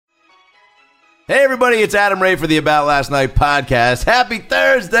Hey everybody, it's Adam Ray for the About Last Night podcast. Happy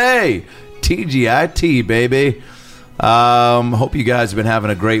Thursday! TGIT, baby. Hope you guys have been having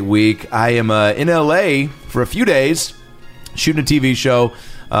a great week. I am in LA for a few days, shooting a TV show.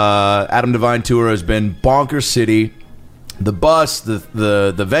 Adam Devine Tour has been bonkers city. The bus, the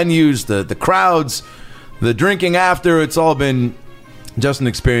venues, the crowds, the drinking after, it's all been just an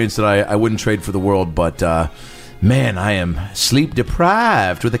experience that I wouldn't trade for the world. But, man, I am sleep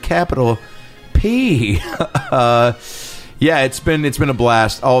deprived with a capital P. Yeah, it's been a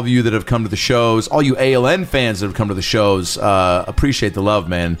blast. All of you that have come to the shows, all you ALN fans that have come to the shows, appreciate the love,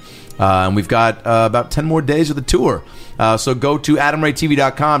 man. And we've got about 10 more days of the tour. So go to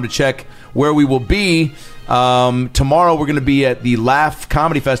AdamRayTV.com to check where we will be. Tomorrow we're going to be at the Laugh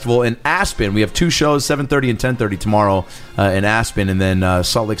Comedy Festival in Aspen. We have two shows, 7:30 and 10:30 tomorrow in Aspen, and then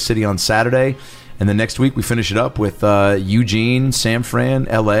Salt Lake City on Saturday. And then next week we finish it up with Eugene, San Fran,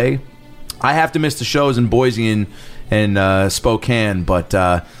 LA. I have to miss the shows in Boise and Spokane, but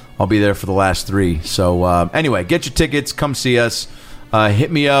I'll be there for the last three. So anyway, get your tickets. Come see us. Hit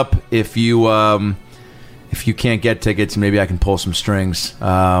me up if you can't get tickets. Maybe I can pull some strings.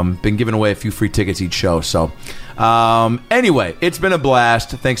 Been giving away a few free tickets each show. So anyway, it's been a blast.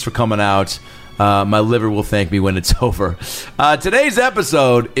 Thanks for coming out. My liver will thank me when it's over. Today's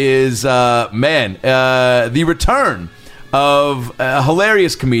episode is, the return of a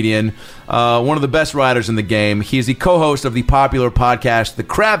hilarious comedian, one of the best writers in the game. He is the co-host of the popular podcast, The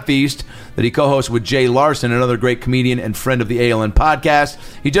Crab Feast, that he co-hosts with Jay Larson, another great comedian and friend of the ALN podcast.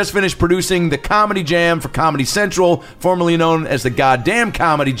 He just finished producing the Comedy Jam for Comedy Central, formerly known as the Goddamn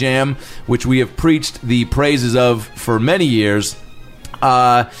Comedy Jam, which we have preached the praises of for many years.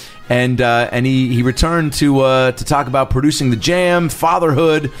 And he returned to talk about producing the Jam,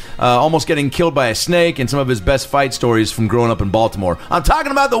 fatherhood, almost getting killed by a snake, and some of his best fight stories from growing up in Baltimore. I'm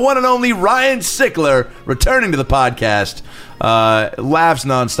talking about the one and only Ryan Sickler returning to the podcast. Laughs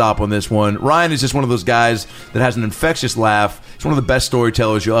nonstop on this one. Ryan is just one of those guys that has an infectious laugh. He's one of the best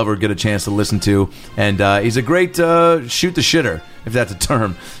storytellers you'll ever get a chance to listen to, and he's a great shoot the shitter, if that's a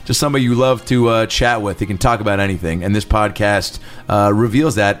term. Just somebody you love to chat with. He can talk about anything, and this podcast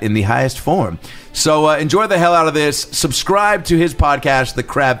reveals that in the highest form. So enjoy the hell out of this. Subscribe to his podcast, The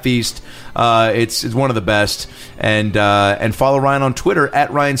Crab Feast. It's one of the best. And follow Ryan on Twitter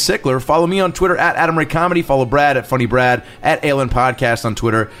at Ryan Sickler. Follow me on Twitter at Adam Ray Comedy. Follow Brad at Funny Brad, at ALN Podcast on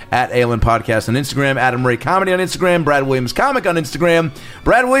Twitter, at ALN Podcast on Instagram, Adam Ray Comedy on Instagram, Brad Williams Comic on Instagram.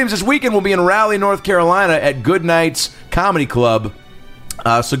 Brad Williams this weekend will be in Raleigh, North Carolina at Good Nights Comedy Club.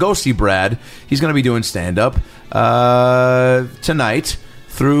 So go see Brad. He's going to be doing stand-up tonight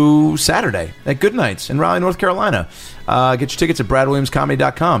through Saturday at Good Nights in Raleigh, North Carolina. Get your tickets at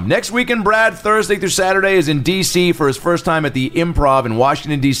BradWilliamsComedy.com. Next weekend, Brad, Thursday through Saturday, is in D.C. for his first time at the Improv in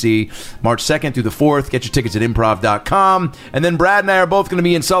Washington, D.C., March 2nd through the 4th. Get your tickets at Improv.com. And then Brad and I are both going to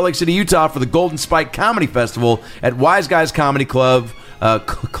be in Salt Lake City, Utah for the Golden Spike Comedy Festival at Wise Guys Comedy Club.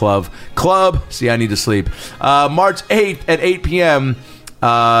 See, I need to sleep. March 8th at 8 p.m.,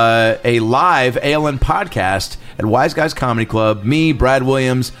 a live ALN podcast at Wise Guys Comedy Club. Me, Brad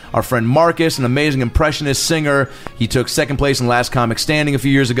Williams, our friend Marcus, an amazing impressionist singer. He took second place in Last Comic Standing a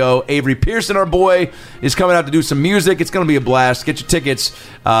few years ago. Avery Pearson, our boy, is coming out to do some music. It's going to be a blast. Get your tickets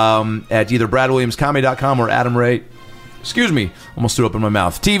at either BradWilliamsComedy.com or Adam Ray. Almost threw up in my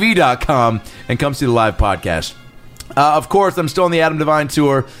mouth. TV.com, and come see the live podcast. Of course, I'm still on the Adam Devine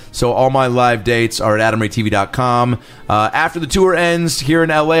Tour, so all my live dates are at AdamRayTV.com. After the tour ends here in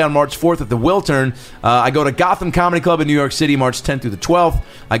LA on March 4th at the Wiltern, I go to Gotham Comedy Club in New York City March 10th through the 12th.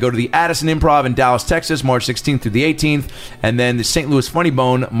 I go to the Addison Improv in Dallas, Texas, March 16th through the 18th. And then the St. Louis Funny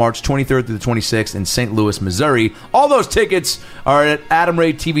Bone, March 23rd through the 26th in St. Louis, Missouri. All those tickets are at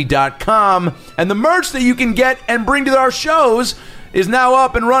AdamRayTV.com. And the merch that you can get and bring to our shows is now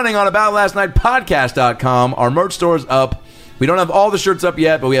up and running on AboutLastNightPodcast.com. Our merch store is up. We don't have all the shirts up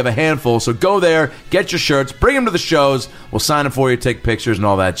yet, but we have a handful. So go there, get your shirts, bring them to the shows. We'll sign them for you, take pictures, and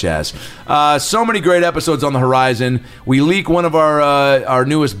all that jazz. So many great episodes on the horizon. We leak one of our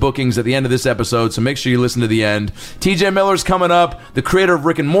newest bookings at the end of this episode, so make sure you listen to the end. TJ Miller's coming up. The creator of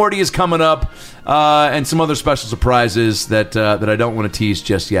Rick and Morty is coming up. And some other special surprises that I don't want to tease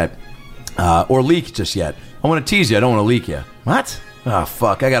just yet. Or leak just yet. I want to tease you. I don't want to leak you. What? Oh,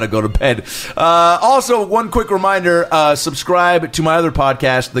 fuck. I got to go to bed. Also, one quick reminder, subscribe to my other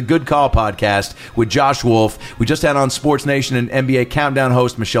podcast, The Good Call Podcast with Josh Wolf. We just had on Sports Nation and NBA Countdown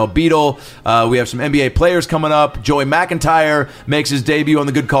host Michelle Beadle. We have some NBA players coming up. Joey McIntyre makes his debut on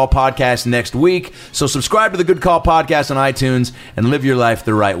The Good Call Podcast next week. So subscribe to The Good Call Podcast on iTunes and live your life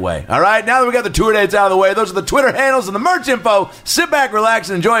the right way. All right, now that we got the tour dates out of the way, those are the Twitter handles and the merch info. Sit back, relax,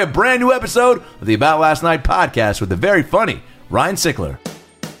 and enjoy a brand new episode of the About Last Night podcast with the very funny Ryan Sickler.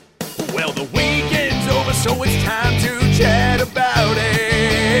 Well, the weekend's over, so it's time to chat about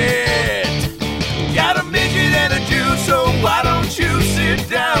it. Got a midget and a Jew, so why don't you sit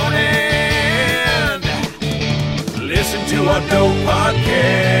down and listen to our dope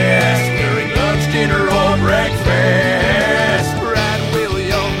podcast during lunch, dinner, or breakfast. Brad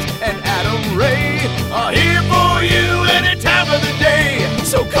Williams and Adam Ray are here for you any time of the day.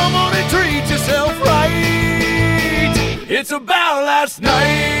 So come on and treat yourself right. It's About Last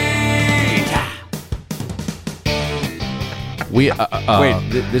Night.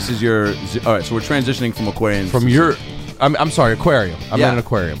 This is your... All right, so we're transitioning from aquariums. From your... I'm sorry, aquarium. I meant an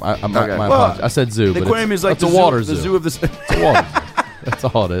aquarium. My apologies. I said zoo, the but aquarium is like it's a water zoo. zoo. The zoo of the... It's a water zoo. That's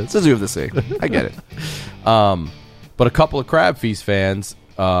all it is. It's a zoo of the sea. I get it. But a couple of Crab Feast fans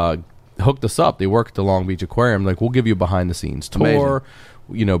hooked us up. They work at the Long Beach Aquarium. Like, we'll give you a behind-the-scenes tour.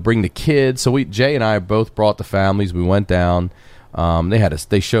 Bring the kids. So Jay and I both brought the families. We went down.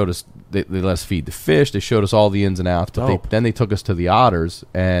 They showed us. They let us feed the fish. They showed us all the ins and outs. But then they took us to the otters,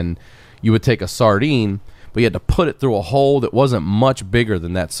 and you would take a sardine, but you had to put it through a hole that wasn't much bigger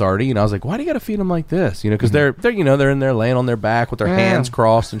than that sardine. I was like, why do you got to feed them like this? Because they're in there laying on their back with their hands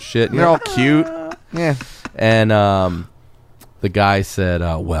crossed and shit. They're all cute. Yeah. And the guy said,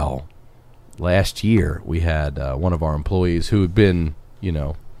 well, last year we had one of our employees who had been,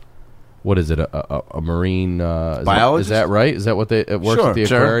 what is it, a marine biologist? Is that right? Is that what they works at the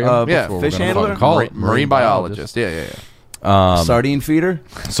aquarium? Fish handler? Call it Marine biologist. Yeah. Sardine feeder?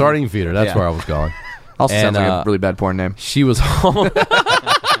 Sardine feeder. That's where I was going. Also sounds like a really bad porn name. She was home.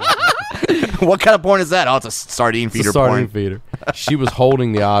 What kind of porn is that? Oh, it's a sardine feeder Sardine porn. feeder. She was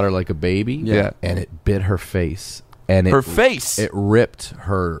holding the otter like a baby. Yeah. And it bit her face. And her face? It ripped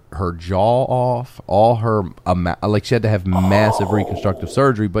her jaw off. All her, like she had to have massive reconstructive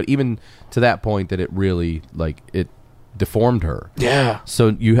surgery. But even to that point, that it really, it deformed her. Yeah.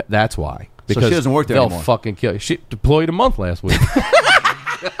 So that's why. Because she doesn't work there they'll anymore. fucking kill you. She deployed a month last week.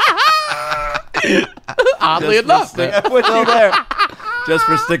 Oddly enough, Still there. Just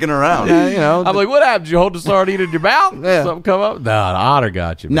for sticking around. I'm like, what happened? Did you hold the sardine in your mouth? Yeah. Something come up? No, the otter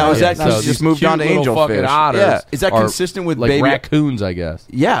got you. Now, man. is that so just these moved cute on to little fucking angelfish? otters? Yeah. Is that are consistent with like baby raccoons? I guess.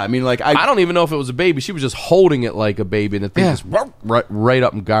 Yeah, I mean, I don't even know if it was a baby. She was just holding it like a baby, and the thing just right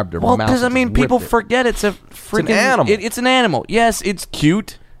up and grabbed her mouth. Well, because people forget it's a freaking animal. It's an animal. Yes, it's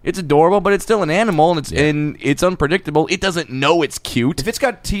cute. It's adorable, but it's still an animal, and it's unpredictable. It doesn't know it's cute. If it's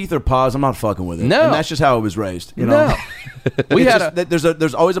got teeth or paws, I'm not fucking with it. No. And that's just how it was raised. No.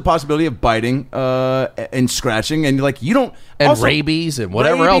 There's always a possibility of biting and scratching, and you don't... and also, rabies and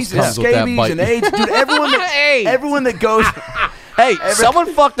whatever else comes with that scabies bite. and AIDS. Dude, everyone that goes... Hey,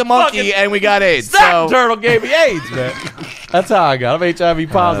 someone fucked a monkey and we got AIDS. Snapping turtle gave me AIDS, man. That's how I got. I'm HIV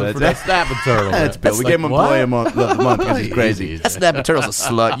positive for that snapping turtle. That's Bill. We gave him employee a month because he's crazy. That snapping turtle's a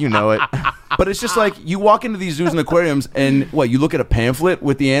slut. You know it. But it's just you walk into these zoos and aquariums, and you look at a pamphlet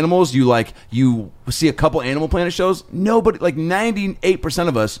with the animals. You see a couple Animal Planet shows. Nobody, 98%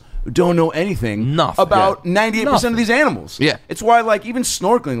 of us don't know anything about 98% of these animals. Yeah, it's why even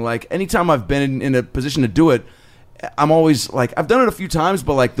snorkeling. Anytime I've been in a position to do it, I'm always I've done it a few times,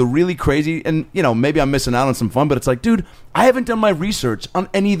 but the really crazy, and maybe I'm missing out on some fun, but it's dude, I haven't done my research on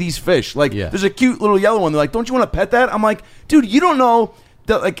any of these fish. There's a cute little yellow one. They're like, don't you want to pet that? I'm like, dude, you don't know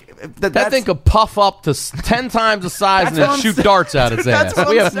that thing could puff up to 10 times the size and then shoot darts out its ass.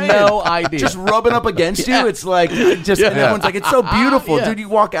 We have no idea. Just rubbing up against you, it's and everyone's like, it's so beautiful, dude. You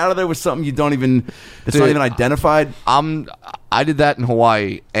walk out of there with something you don't even, it's not even identified. I did that in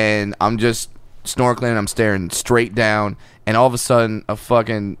Hawaii, and I'm just snorkeling, and I'm staring straight down, and all of a sudden a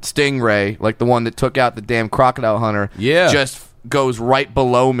fucking stingray, like the one that took out the damn crocodile hunter, just goes right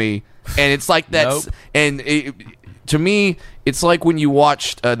below me, and it's like that's to me it's like when you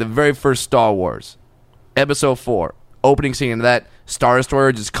watched the very first Star Wars episode 4 opening scene, and that Star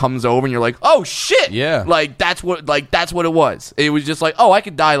Destroyer just comes over and you're like, oh shit, that's what it was. It was just oh, I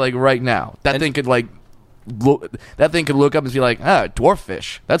could die right now. That thing could that thing could look up and be like,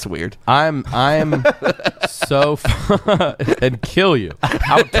 dwarffish. That's weird. I'm so and kill you.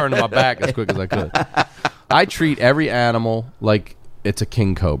 I would turn to my back as quick as I could. I treat every animal like it's a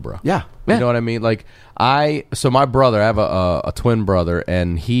king cobra. Yeah. You know what I mean? Like so my brother, I have a twin brother,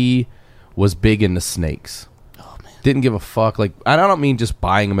 and he was big into snakes. Didn't give a fuck. Like, I don't mean just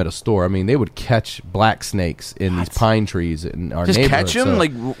buying them at a store. I mean, they would catch black snakes in these pine trees in our neighborhood. Just catch them?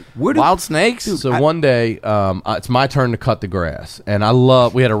 Like wild snakes? So one day, it's my turn to cut the grass. And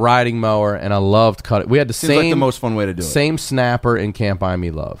we had a riding mower, and I loved cutting. We had the Seems like the most fun way to do it. Same snapper in Camp I Me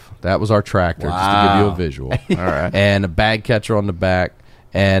Love. That was our tractor, just to give you a visual. All right. And a bag catcher on the back.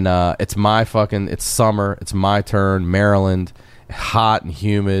 And it's summer. It's my turn. Maryland. Hot and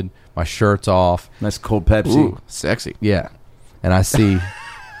humid. My shirt's off. Nice cold Pepsi. Ooh, sexy. Yeah. And I see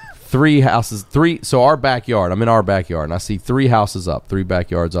 3 houses. So our backyard. I'm in our backyard. And I see 3 houses up. 3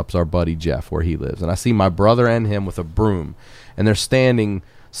 backyards up is our buddy Jeff, where he lives. And I see my brother and him with a broom. And they're standing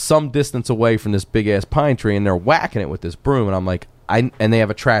some distance away from this big-ass pine tree. And they're whacking it with this broom. And I'm like, and they have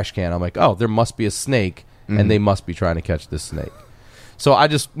a trash can. I'm like, oh, there must be a snake. And they must be trying to catch this snake. So I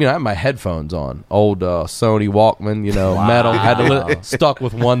just, I had my headphones on, old Sony Walkman, metal. I had stuck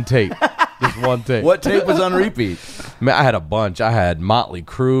with one tape, just one tape. What tape was on repeat? Man, I had a bunch. I had Motley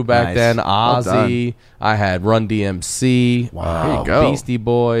Crue back then, Ozzy. I had Run DMC. Wow, there you go. Beastie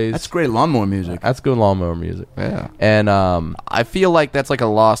Boys. That's great lawnmower music. That's good lawnmower music. Yeah. And I feel like that's like a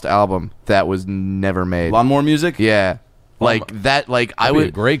lost album that was never made. Lawnmower music? Yeah. I would be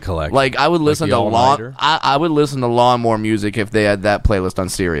a great collection. Like I would listen to I would listen to lawnmower music if they had that playlist on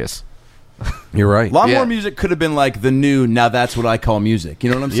Sirius. You're right. Lawnmower music could have been like the new Now That's What I Call Music. You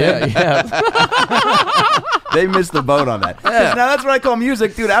know what I'm saying? Yeah. They missed the boat on that. Yeah. Now That's What I Call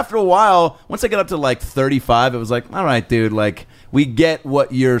Music, dude. After a while, once I got up to like 35, it was like, all right, dude, like we get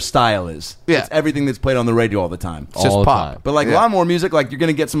what your style is. Yeah. It's everything that's played on the radio all the time. It's just pop. But like lawnmower music, like you're going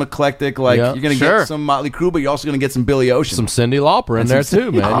to get some eclectic, like you're going to get some Motley Crue, but you're also going to get some Billy Ocean. Some Cyndi Lauper in there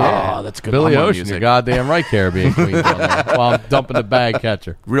too, man. Oh, that's good. Billy Ocean, music. you're goddamn right, Caribbean Queen. While I'm dumping the bag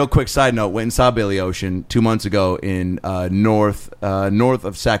catcher. Real quick side note, went and saw Billy Ocean 2 months ago in north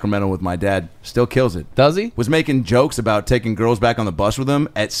of Sacramento with my dad. Still kills it. Does he? Was making jokes about taking girls back on the bus with him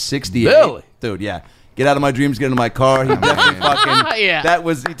at 68. Billy? Dude, yeah. Get out of my dreams, get into my car. He definitely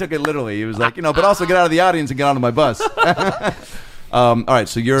fucking, he took it literally. He was like, but also get out of the audience and get onto my bus. All right,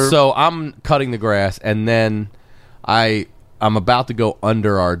 so I'm cutting the grass, and then I'm about to go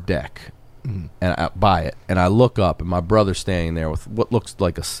under our deck and by it, and I look up, and my brother's standing there with what looks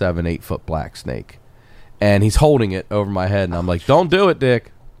like a 7-8 foot black snake, and he's holding it over my head, and I'm like, don't do it,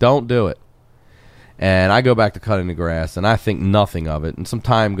 Dick. Don't do it. And I go back to cutting the grass, and I think nothing of it. And some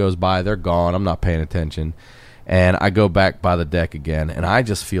time goes by. They're gone. I'm not paying attention. And I go back by the deck again, and I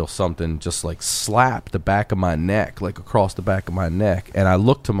just feel something just like slap the back of my neck, like across the back of my neck. And I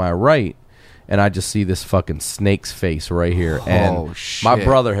look to my right, and I just see this fucking snake's face right here. And my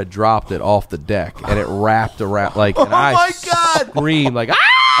brother had dropped it off the deck, and it wrapped around. Like, and I screamed, like,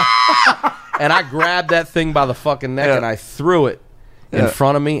 ah! And I grabbed that thing by the fucking neck, and I threw it in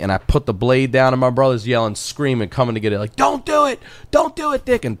front of me, and I put the blade down, and my brother's yelling, screaming, coming to get it, like, don't do it,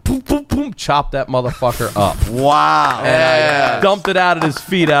 Dick, and boom, boom, boom, chop that motherfucker up. Wow. And I dumped it out of his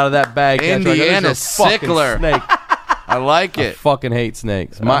feet, out of that bag. Indiana Sickler. Snake. I like it. I fucking hate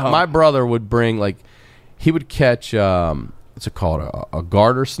snakes. My brother would bring, like, he would catch, what's it called, a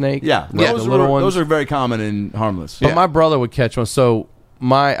garter snake? Yeah. Those are very common and harmless. But my brother would catch one, so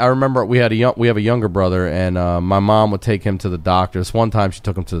I remember we have a younger brother, and my mom would take him to the doctor. This one time she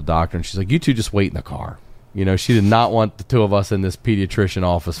took him to the doctor, and she's like, you two just wait in the car. She did not want the two of us in this pediatrician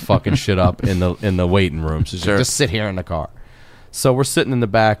office fucking shit up in the waiting room. So she's like, just sit here in the car. So we're sitting in the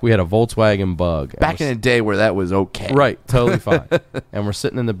back. We had a Volkswagen Bug. Back in the day where that was okay. Right, totally fine. And we're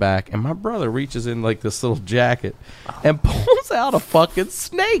sitting in the back, and my brother reaches in like this little jacket and pulls out a fucking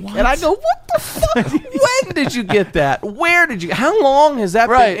snake. What? And I go, what the fuck? When did you get that? Where did you? How long has that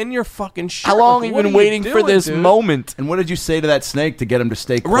been in your fucking shirt? How long have you been waiting for this moment? And what did you say to that snake to get him to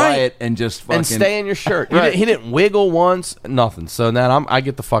stay quiet and just fucking... And stay in your shirt. He didn't wiggle once, nothing. So now I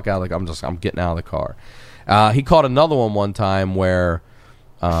get the fuck out. I'm getting out of the car. He caught another one time where,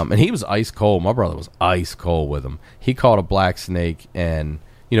 and he was ice cold. My brother was ice cold with him. He caught a black snake, and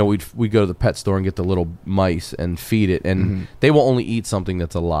we'd go to the pet store and get the little mice and feed it, and they will only eat something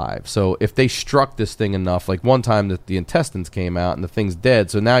that's alive. So if they struck this thing enough, like one time that the intestines came out and the thing's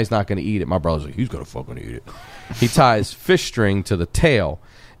dead, so now he's not going to eat it. My brother's like, he's going to fucking eat it. He ties fish string to the tail,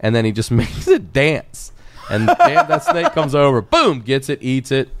 and then he just makes it dance. And damn, that snake comes over, boom, gets it,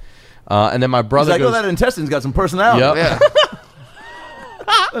 eats it. And then my brother goes, that intestine's got some personality. Yep.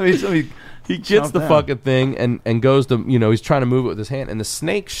 Yeah. He gets the fucking thing and goes to, he's trying to move it with his hand, and the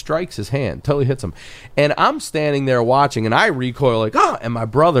snake strikes his hand, totally hits him. And I'm standing there watching, and I recoil like, and my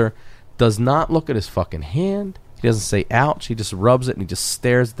brother does not look at his fucking hand. He doesn't say ouch. He just rubs it and he just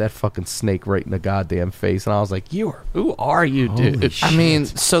stares at that fucking snake right in the goddamn face. And I was like, who are you, dude? I mean,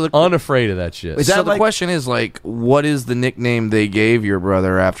 so unafraid of that shit. So the question is, like, what is the nickname they gave your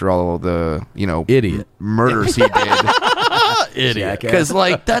brother after all of the, idiot murders he did? Idiot. Because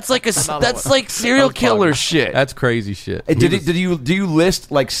like that's like serial killer shit. That's crazy shit. Do you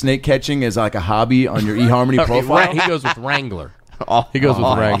list like snake catching as like a hobby on your eHarmony profile? He goes with Wrangler. He goes with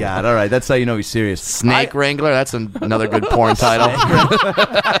Wrangler. Oh my God! All right, that's how you know he's serious. Snake Wrangler. That's another good porn title.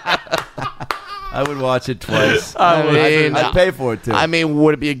 I would watch it twice. I'd pay for it too. I mean,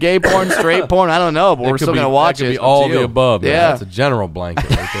 would it be a gay porn, straight porn? I don't know, but we're still gonna watch it. It could be all the above. Yeah, that's a general blanket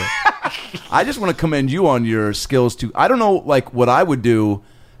right there. I just want to commend you on your skills too. I don't know, like what I would do.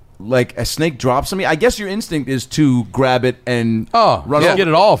 Like a snake drops on me, I guess your instinct is to grab it and run get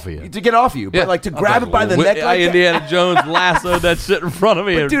it off of you. To get off of you, but like to grab it by the neck. Like Indiana Jones lassoed that shit in front of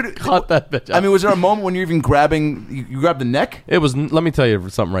me, and caught that bitch. I mean, was there a moment when you're even grabbing? You grabbed the neck? It was. Let me tell you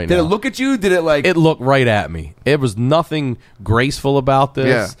something right now. Did it look at you? Did it like? It looked right at me. It was nothing graceful about this.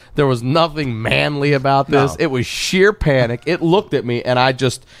 Yeah. There was nothing manly about this. No. It was sheer panic. It looked at me, and I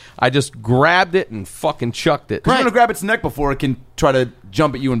just grabbed it and fucking chucked it. You're gonna grab its neck before it can try to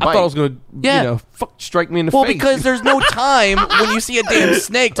jump at you and bite. I thought it was gonna, strike me in the face. Well, because there's no time when you see a damn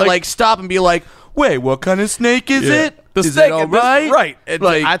snake to like stop and be like, "Wait, what kind of snake is it? Is it all right?" Right.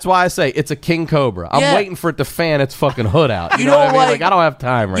 Like, that's why I say it's a king cobra. I'm waiting for it to fan its fucking hood out. You know what I mean? Like, I don't have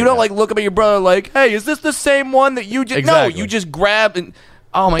time right now. You don't like look up at your brother like, "Hey, is this the same one that you just?" Exactly. No, you just grab and.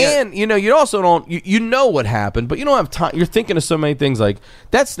 Oh my God. And you also don't you know what happened, but you don't have time. You're thinking of so many things. Like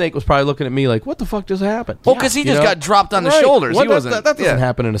that snake was probably looking at me like, "What the fuck just happened?" Well, because he just got dropped on the shoulders. Well, he wasn't. That doesn't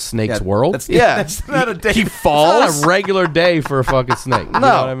happen in a snake's world. That's not a day. He falls. It's not a regular day for a fucking snake. You know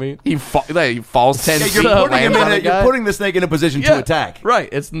what I mean? He falls 10 feet. You're putting the snake in a position to attack. Right.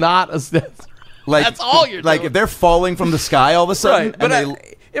 It's not a. Like that's all you're like doing. if they're falling from the sky all of a sudden, right. But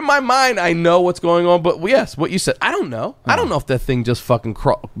in my mind, I know what's going on. But yes, what you said, I don't know. I don't know if that thing just fucking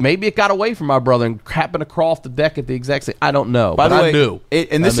maybe it got away from my brother and happened to crawl off the deck at the exact same. I don't know. By the way, I knew.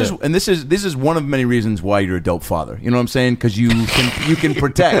 This is one of many reasons why you're a dope father. You know what I'm saying? Because you can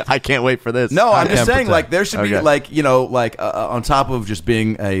protect. I can't wait for this. No, I'm just saying like there should be like on top of just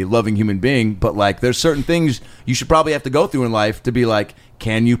being a loving human being, but like there's certain things you should probably have to go through in life to be like,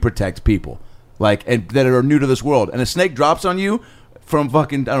 can you protect people? Like, and that are new to this world. And a snake drops on you from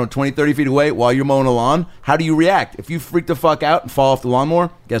fucking, 20, 30 feet away while you're mowing a lawn. How do you react? If you freak the fuck out and fall off the lawnmower,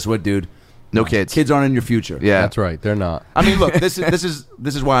 guess what, dude? No kids. Kids aren't in your future. Yeah. That's right. They're not. I mean, look, this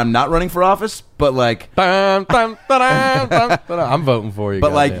is why I'm not running for office, but like... I'm voting for you.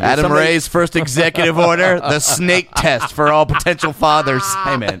 But like Adam Ray's first executive order, the snake test for all potential fathers.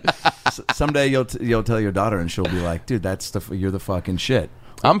 Hey, man, someday you'll tell your daughter and she'll be like, dude, you're the fucking shit.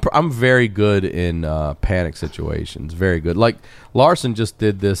 I'm very good in panic situations. Very good. Like Larson just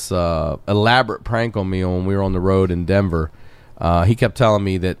did this elaborate prank on me when we were on the road in Denver. He kept telling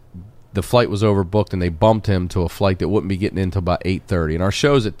me that the flight was overbooked and they bumped him to a flight that wouldn't be getting in until about 8:30. And our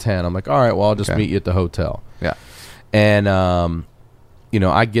show's at 10. I'm like, all right, well, I'll just meet you at the hotel. Yeah. And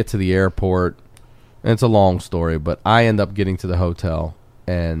I get to the airport, and it's a long story, but I end up getting to the hotel,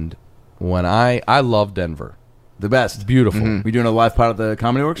 and when I love Denver. The best. Beautiful. Mm-hmm. We doing a live part of the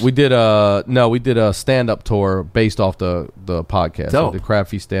Comedy Works? We did a stand-up tour based off the podcast. Dope. The Crab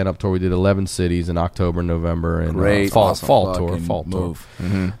Feast stand-up tour. We did 11 cities in October, November, and Great. fall Awesome. tour.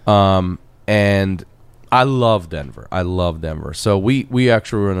 Mm-hmm. And I love Denver. So we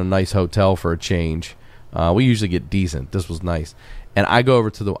actually were in a nice hotel for a change. We usually get decent. This was nice. And I go over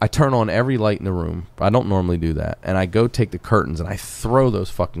I turn on every light in the room. I don't normally do that. And I go take the curtains and I throw those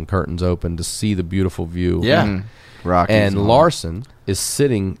fucking curtains open to see the beautiful view. Yeah. Mm-hmm. Rockies and Larson is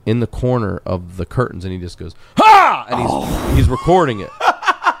sitting in the corner of the curtains and he just goes, "Ha!" And he's recording it.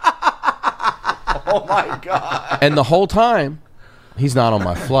 Oh my God. And the whole time, he's not on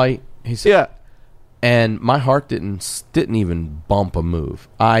my flight. And my heart didn't even bump a move.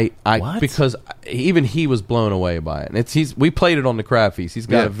 Because even he was blown away by it. And we played it on the Crab Feast. He's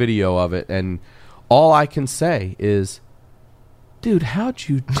got a video of it, and all I can say is, dude, how'd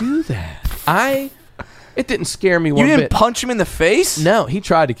you do that? It didn't scare me one bit. You didn't punch him in the face? No, he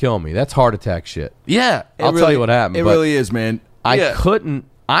tried to kill me. That's heart attack shit. Yeah. I'll tell you what happened. It really is, man. I couldn't.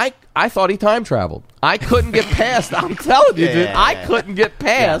 I thought he time traveled. I couldn't get past. I'm telling you, dude. I couldn't get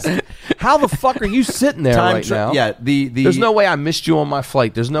past. How the fuck are you sitting there now? Yeah. There's no way I missed you on my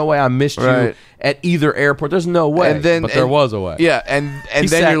flight. There's no way I missed you at either airport. There's no way. But there was a way. Yeah, and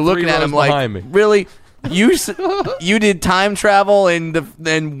then you're looking at him like, really? You did time travel,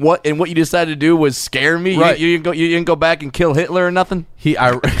 and what you decided to do was scare me. Right. You didn't go back and kill Hitler or nothing.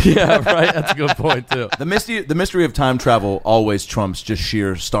 Yeah, right. That's a good point too. The mystery of time travel always trumps just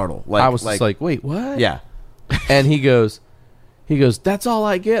sheer startle. I was just like, wait, what? Yeah. And he goes, that's all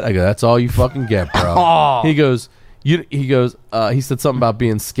I get. I go, that's all you fucking get, bro. He goes, he said something about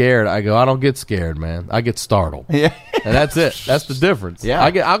being scared. I go, I don't get scared, man. I get startled. Yeah. And that's it. That's the difference. Yeah.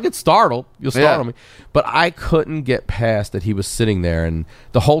 I'll get startled. You'll startle me. But I couldn't get past that he was sitting there, and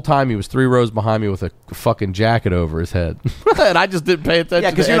the whole time he was 3 rows behind me with a fucking jacket over his head. And I just didn't pay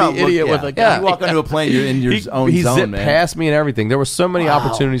attention to any idiot with a guy. You walk onto a plane, you're in your own he zone, zipped man. past me and everything. There were so many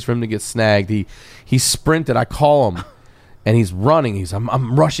opportunities for him to get snagged. He sprinted. I call him. And he's running.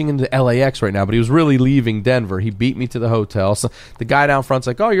 I'm rushing into LAX right now, but he was really leaving Denver. He beat me to the hotel. So the guy down front's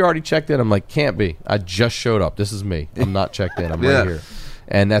like, "Oh, you're already checked in." I'm like, "Can't be. I just showed up. This is me. I'm not checked in. I'm right here."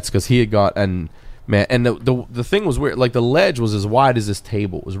 And that's because he had got the thing was weird. Like the ledge was as wide as this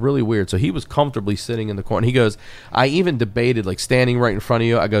table. It was really weird. So he was comfortably sitting in the corner. He goes, "I even debated like standing right in front of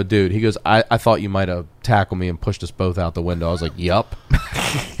you." I go, "Dude," he goes, I thought you might have tackled me and pushed us both out the window. I was like, "Yup."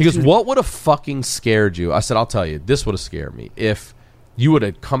 He goes, "What would have fucking scared you?" I said, "I'll tell you. This would have scared me if you would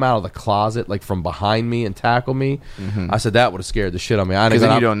have come out of the closet like from behind me and tackled me." I said that would have scared the shit out of me. Because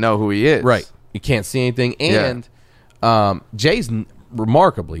then you don't know who he is. Right. You can't see anything. And Jay's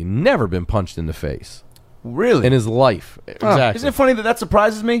remarkably never been punched in the face. Really? In his life. Exactly. Isn't it funny that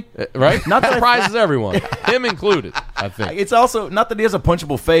surprises me? Right? Not that surprises everyone. Him included, I think. It's also not that he has a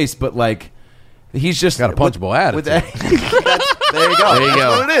punchable face, but like he's just got a punchable attitude. There you go. There you go.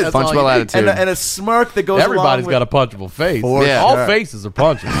 That's what it is. Punchable attitude. And a smirk that goes Everybody's along with got a punchable face. Yeah. All faces are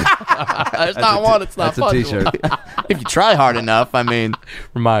punchable. There's not one. It's not That's punchable. a T-shirt. If you try hard enough, I mean,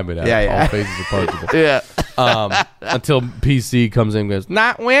 Remind me that. Yeah. All faces are punchable. yeah. Until PC comes in and goes,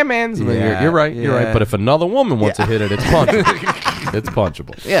 not women's. And then Yeah, you're right. You're yeah. right. But if another woman wants to hit it, it's punchable. It's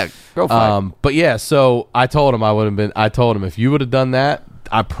punchable. Yeah. Go for it. But yeah, so I told him if you would have done that,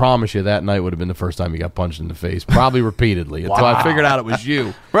 I promise you that night would have been the first time you got punched in the face, probably repeatedly, until I figured out it was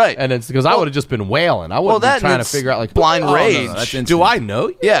you. Right. And it's because I would have just been wailing. I wouldn't be trying to figure out like blind rage. No, that's do I know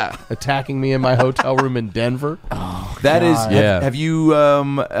you? Yeah. Attacking me in my hotel room in Denver. That is. Yeah. Have you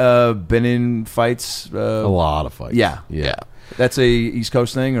been in fights? A lot of fights. Yeah. That's a East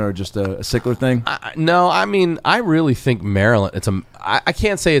Coast thing or just a Sickler thing? No, I mean, I really think Maryland, I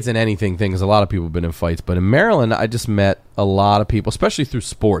can't say it's an anything thing because a lot of people have been in fights, but in Maryland, I just met a lot of people, especially through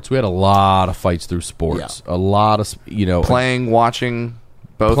sports. We had a lot of fights through sports. Yeah. A lot of, Playing, watching,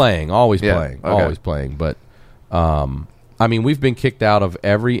 both? Playing, always playing, okay. always playing. But, I mean, we've been kicked out of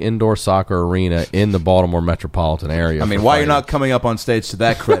every indoor soccer arena in the Baltimore metropolitan area. I mean, why you're not coming up on stage to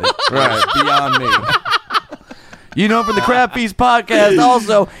that credit? Right. Beyond me. You know, from the Crab Feast podcast,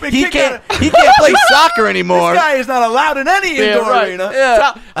 also he can't play soccer anymore. This guy is not allowed in any indoor arena.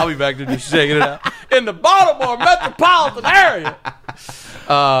 Yeah. I'll be back to just shaking it out in the Baltimore metropolitan area.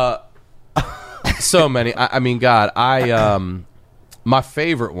 So many. I mean, God, my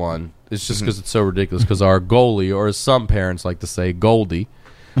favorite one is just because it's so ridiculous. Because our goalie, or as some parents like to say, Goldie,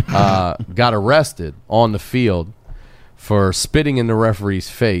 got arrested on the field for spitting in the referee's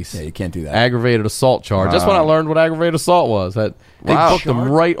face. Yeah, you can't do that. Aggravated assault charge. That's when I learned what aggravated assault was. They booked him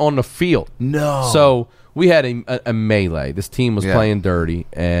right on the field. No. So we had a melee. This team was playing dirty,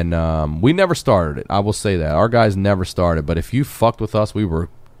 and we never started it. I will say that. Our guys never started, but if you fucked with us, we were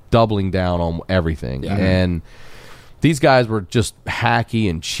doubling down on everything. Yeah. And these guys were just hacky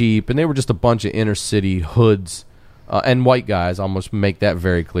and cheap, and they were just a bunch of inner city hoods. And white guys, I'll almost make that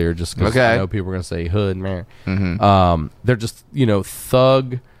very clear just because I know people are going to say hood, man. Mm-hmm. They're just,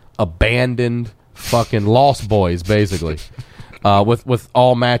 thug, abandoned, fucking lost boys, basically, with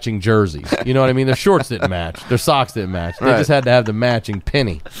all matching jerseys. You know what I mean? Their shorts didn't match. Their socks didn't match. They just had to have the matching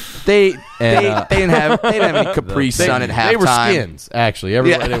penny. They didn't have any Capri Sun at halftime. They were skins, actually.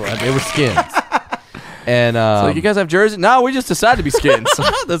 Everybody, they were skins. And so you guys have jerseys? No, we just decided to be skins.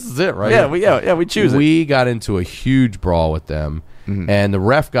 This is it, right? Yeah, we choose it. We got into a huge brawl with them, and the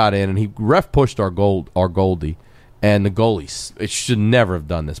ref got in, and ref pushed our Goldie, and the goalie, it should never have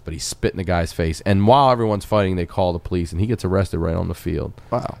done this, but he spit in the guy's face. And while everyone's fighting, they call the police, and he gets arrested right on the field.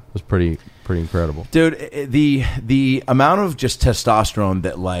 Wow, it was pretty incredible, dude. The amount of just testosterone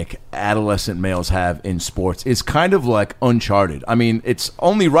that like adolescent males have in sports is kind of like uncharted. I mean, it's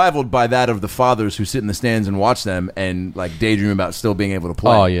only rivaled by that of the fathers who sit in the stands and watch them and like daydream about still being able to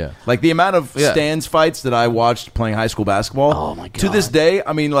play. Oh yeah, like the amount of stands fights that I watched playing high school basketball. Oh my god, to this day,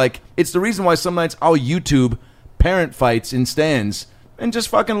 I mean, like it's the reason why some nights I'll YouTube parent fights in stands and just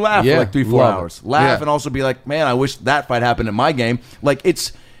fucking laugh for like 3-4 hours. Laugh and also be like, man, I wish that fight happened in my game. Like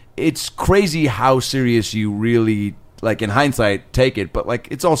it's crazy how serious you really, like, in hindsight, take it. But, like,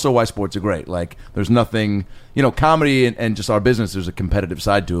 it's also why sports are great. Like, there's nothing, comedy and just our business, there's a competitive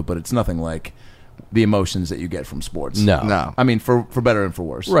side to it, but it's nothing like the emotions that you get from sports. No. I mean, for better and for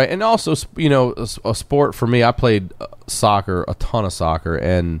worse. Right. And also, a sport for me, I played soccer, a ton of soccer,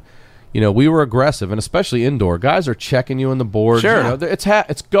 and we were aggressive, and especially indoor. Guys are checking you on the board. Sure.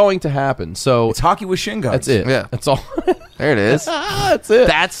 It's going to happen. So it's hockey with shin guards. That's it. Yeah. That's all. There it is. That's it.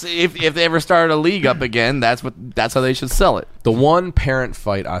 That's if they ever started a league up again, that's how they should sell it. The one parent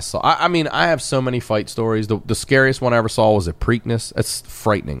fight I saw. I mean, I have so many fight stories. The scariest one I ever saw was at Preakness. It's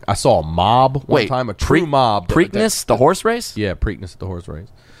frightening. I saw a mob one time, a true mob. Preakness, the horse race? Yeah, Preakness at the horse race.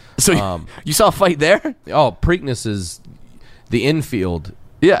 So you saw a fight there? Oh, Preakness is the infield.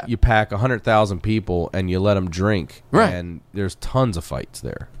 Yeah. You pack 100,000 people and you let them drink. Right. And there's tons of fights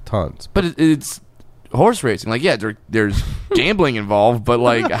there. Tons. But it's horse racing. Like, yeah, there's gambling involved, but,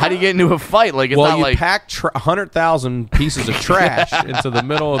 like, how do you get into a fight? Like, it's not you like... pack 100,000 pieces of trash into the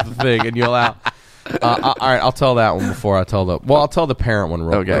middle of the thing and you allow... all right, I'll tell that one before I tell I'll tell the parent one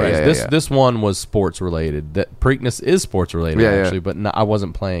real quick. Yeah, This one was sports related. That Preakness is sports related, actually, but I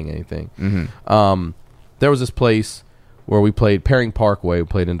wasn't playing anything. Mm-hmm. There was this place where we played Paring Parkway. We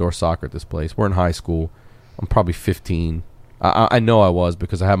played indoor soccer at this place. We're in high school. I'm probably 15. I know I was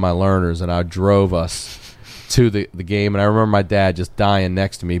because I had my learners, and I drove us to the game. And I remember my dad just dying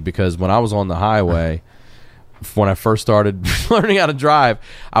next to me because when I was on the highway, when I first started learning how to drive,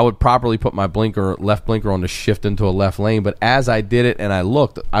 I would properly put my left blinker on to shift into a left lane. But as I did it and I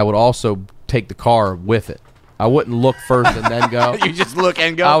looked, I would also take the car with it. I wouldn't look first and then go. You just look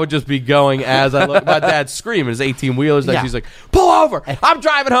and go? I would just be going as I look. My dad's screaming. His 18-wheelers. Like, he's like, pull over. I'm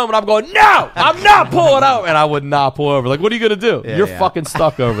driving home. And I'm going, no, I'm not pulling over. And I would not pull over. Like, what are you going to do? You're fucking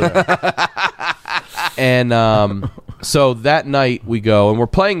stuck over there. And so that night we go. And we're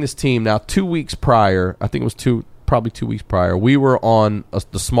playing this team. Now, 2 weeks prior, I think it was probably 2 weeks prior, we were on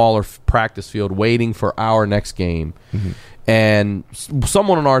the smaller practice field waiting for our next game. Mm-hmm. And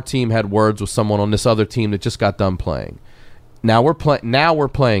someone on our team had words with someone on this other team that just got done playing. Now we're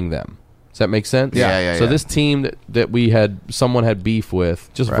playing them. Does that make sense? Yeah. So this team that someone had beef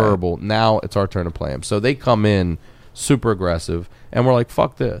with, just verbal. Now it's our turn to play them. So they come in super aggressive, and we're like,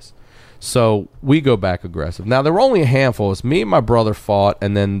 "Fuck this." So we go back aggressive. Now there were only a handful of us. Me and my brother fought,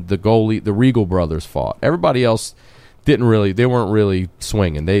 and then the goalie, the Regal brothers, fought. Everybody else they weren't really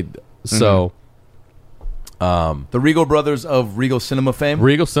swinging. The Regal brothers of Regal Cinema fame?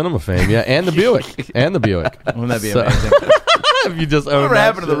 Yeah, and the Buick. Wouldn't that be amazing? If you just Whatever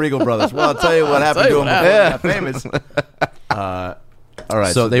happened to the Regal brothers? Well, I'll tell you what happened to them before they got famous. All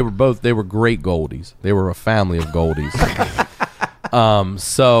right. So they were great Goldies. They were a family of Goldies.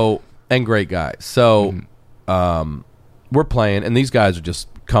 And great guys. So we're playing, and these guys are just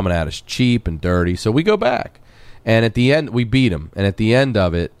coming at us cheap and dirty. So we go back. And at the end, we beat them. And at the end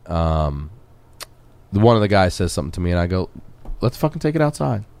of it, one of the guys says something to me, and I go, let's fucking take it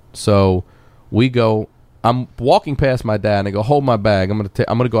outside. So we go. I'm walking past my dad, and I go, hold my bag. I'm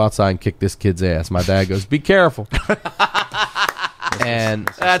gonna go outside and kick this kid's ass. My dad goes, be careful. And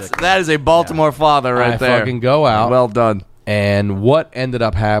that is a Baltimore father right there. I fucking go out. Well done. And what ended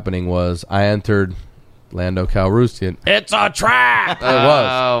up happening was I entered Lando Calrissian. It's a trap. It was.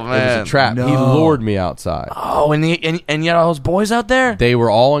 Oh, man. It was a trap. No. He lured me outside. Oh, and you had all those boys out there? They were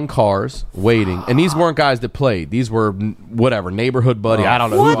all in cars waiting. And these weren't guys that played. These were, neighborhood buddy. I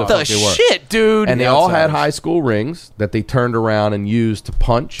don't know who the fuck they were. What the shit, dude? And they all had high school rings that they turned around and used to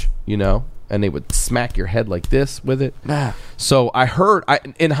punch, and they would smack your head like this with it. So I heard,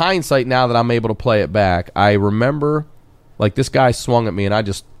 in hindsight, now that I'm able to play it back, I remember, like, this guy swung at me, and I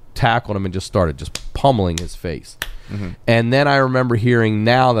just tackled him and just started just pummeling his face. Mm-hmm. And then I remember hearing,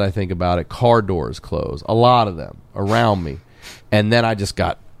 now that I think about it, car doors close, a lot of them around me. And then I just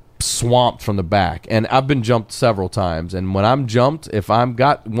got swamped from the back. And I've been jumped several times. And when I'm jumped, if I've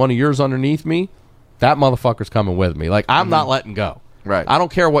got one of yours underneath me, that motherfucker's coming with me. Like, I'm not letting go. Right. I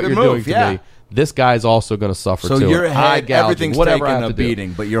don't care what you're doing to me. This guy's also going to suffer too. So your head, gouging, everything's whatever taking I have a to do.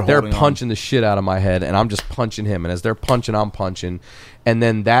 beating, but you're they're holding punching the shit out of my head, and I'm just punching him. And as they're punching, I'm punching. And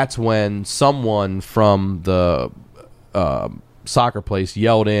then that's when someone from the soccer place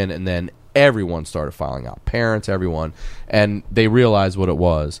yelled in, and then everyone started filing out. Parents, everyone. And they realized what it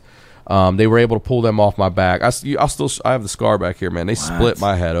was. They were able to pull them off my back. I have the scar back here, man. They split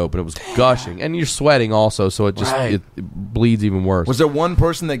my head open. It was gushing, and you're sweating also, so it just it bleeds even worse. Was there one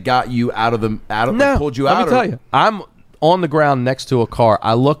person that got you out of No, pulled you out? Let me tell you, I'm on the ground next to a car.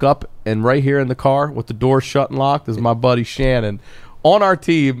 I look up, and right here in the car with the door shut and locked is my buddy Shannon. on our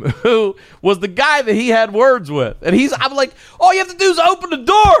team who was the guy that he had words with. And I'm like, all you have to do is open the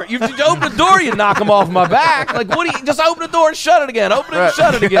door. You open the door, you knock him off my back. Like, what do you, just open the door and shut it again. Open it and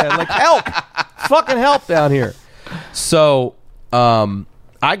shut it again. Like, help. Fucking help down here. So,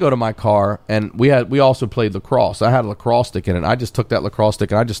 I go to my car, and we also played lacrosse. I had a lacrosse stick in it. I just took that lacrosse stick,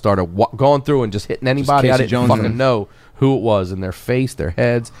 and I just started going through and just hitting anybody. I didn't fucking know who it was, in their face, their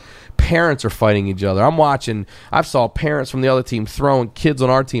heads. Parents are fighting each other. I saw parents from the other team throwing kids on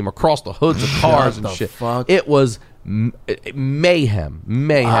our team across the hoods of cars and shit. Fuck? It was mayhem.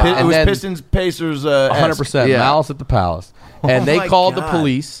 It was Pistons Pacers 100%. Yeah. Malice at the Palace. And they called the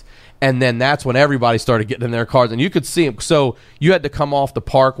police. And then that's when everybody started getting in their cars. And you could see them. So you had to come off the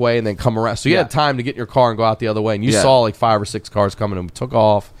parkway and then come around. So you had time to get in your car and go out the other way. And you saw like 5 or 6 cars coming and we took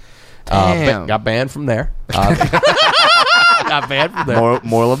off. Got banned from there. Got banned from there.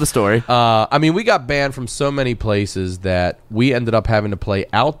 Moral of the story. I mean, we got banned from so many places that we ended up having to play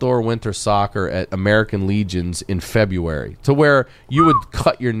outdoor winter soccer at American Legions in February, to where you would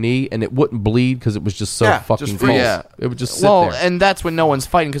cut your knee and it wouldn't bleed because it was just so fucking cold. Yeah. It would just sit there. And that's when no one's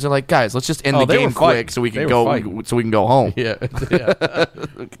fighting because they're like, guys, let's just end the game quick so we can go home. Yeah.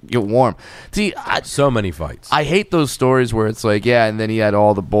 Get warm. See, so many fights. I hate those stories where it's like, and then he had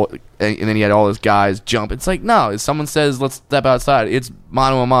all the and then he had all his guys jump. It's like, no, if someone says let's step outside, it's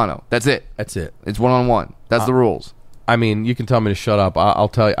mano a mano. That's it. It's 1-on-1. That's the rules. I mean, you can tell me to shut up. I'll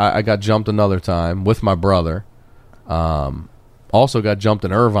tell you, I got jumped another time with my brother. Also got jumped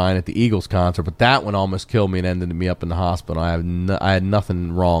in Irvine at the Eagles concert, but that one almost killed me and ended me up in the hospital. I had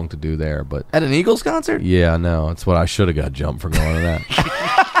nothing wrong to do there, but at an Eagles concert? Yeah, no, it's what I should have got jumped for going to that.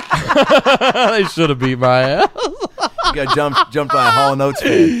 They should have beat my ass. You got jumped by a Hall & Oates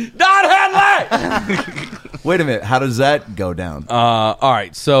fan. Don Henley! Wait a minute, how does that go down? All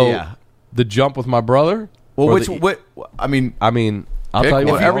right, so the jump with my brother. Well, I mean, I'll tell you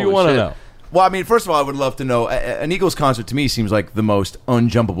whatever you want to know. Well, I mean, first of all, I would love to know. An Eagles concert to me seems like the most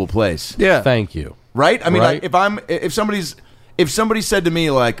unjumpable place. Yeah, thank you. Right? I mean, like, if somebody said to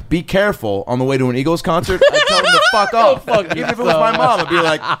me like, "Be careful" on the way to an Eagles concert, I'd tell them to fuck off. Even if it was my mom, I'd be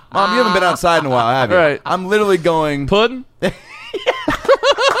like, "Mom, you haven't been outside in a while, have you?" Right. I'm literally going pudding. You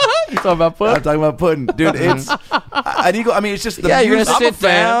talking about pudding? I'm talking about pudding, dude. It's an Eagle. I mean, it's just the you're gonna sit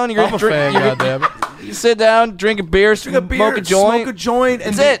down. You're gonna drink. Goddamn it. You sit down, drink a beer, smoke a joint,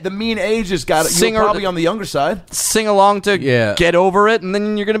 and that's it. The mean age has got it. You're probably on the younger side. Sing along to get over it, and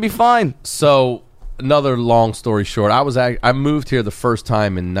then you're gonna be fine. So, another long story short, I moved here the first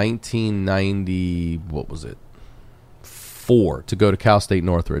time in 1990. What was it? 4 to go to Cal State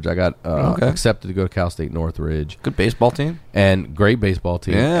Northridge. I got accepted to go to Cal State Northridge. Good baseball team. And great baseball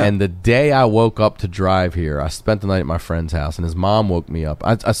team. Yeah. And the day I woke up to drive here, I spent the night at my friend's house, and his mom woke me up.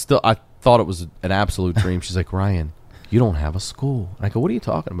 I thought it was an absolute dream. She's like, "Ryan, you don't have a school." And I go, "What are you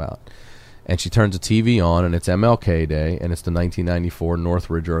talking about?" And she turns the TV on, and it's MLK Day, and it's the 1994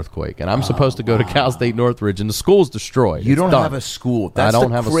 Northridge earthquake. And I'm supposed to go to Cal State Northridge, and the school's destroyed. You don't have a school. That's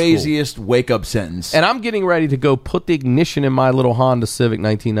the craziest wake-up sentence. And I'm getting ready to go put the ignition in my little Honda Civic,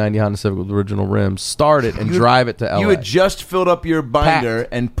 1990 Honda Civic with original rims, start it, and drive it to LA. You had just filled up your binder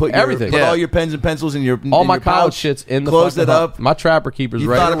and put everything. Put all your pens and pencils in your all my your college pouch, shit's in the closed it up. My Trapper Keeper's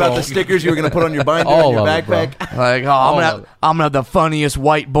ready. You thought about the stickers you were going to put on your binder and your backpack. Like, I'm gonna have the funniest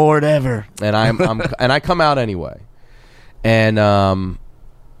whiteboard ever. And and I come out anyway, and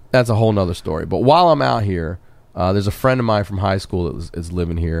that's a whole nother story. But while I'm out here, there's a friend of mine from high school that is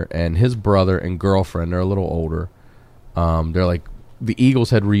living here, and his brother and girlfriend, they're a little older. They're like, the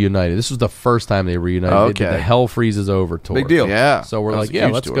Eagles had reunited. This was the first time they reunited. Okay. They did the Hell Freezes Over tour. Big deal. Yeah. So we're like,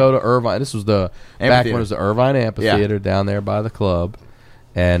 let's go to Irvine. This was back when it was the Irvine Amphitheater down there by the club,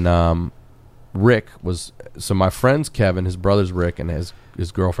 and Rick was. So my friend's Kevin, his brother's Rick, and his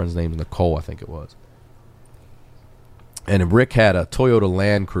girlfriend's name is Nicole, I think it was. And Rick had a Toyota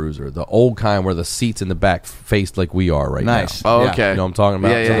Land Cruiser, the old kind where the seats in the back faced like we are right now. Nice. Oh, okay. You know what I'm talking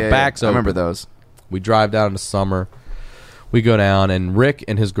about? Yeah, so the back's I open. remember those. We drive down in the summer. We go down, and Rick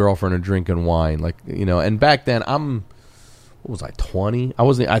and his girlfriend are drinking wine. Like, you know, and back then what was I, 20?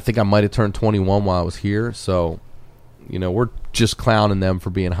 I think I might have turned 21 while I was here. So, you know, we're just clowning them for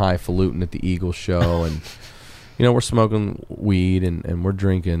being highfalutin at the Eagles show. And, you know, we're smoking weed and we're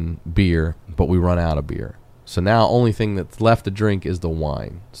drinking beer, but we run out of beer. So now only thing that's left to drink is the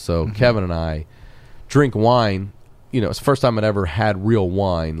wine. So Kevin and I drink wine. You know, it's the first time I'd ever had real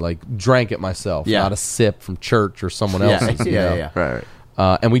wine, like drank it myself, not a sip from church or someone else's. Right.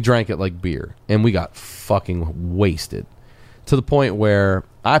 And we drank it like beer, and we got fucking wasted to the point where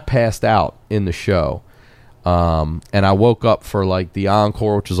I passed out in the show. And I woke up for like the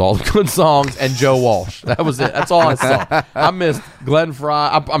encore, which was all the good songs, and Joe Walsh. That was it. That's all I saw. I missed Glenn Fry.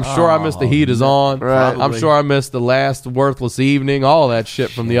 I'm sure I missed The Heat Is On. Right. I'm sure I missed The Last Worthless Evening, all that shit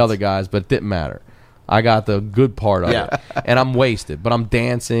from the other guys, but it didn't matter. I got the good part of it. And I'm wasted, but I'm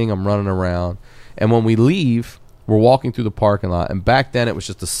dancing, I'm running around. And when we leave, we're walking through the parking lot, and back then it was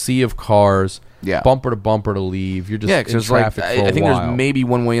just a sea of cars, bumper to bumper to leave. You're just in traffic for a while. I think there's maybe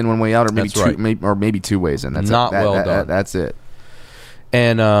one way in, one way out, or maybe two ways in. That's not well done. That's it.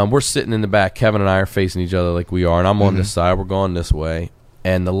 And we're sitting in the back. Kevin and I are facing each other like we are, and I'm on this side. We're going this way.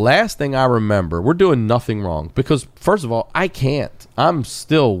 And the last thing I remember, we're doing nothing wrong because, first of all, I can't. I'm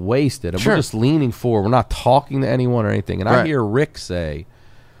still wasted. And we're just leaning forward. We're not talking to anyone or anything. And I hear Rick say,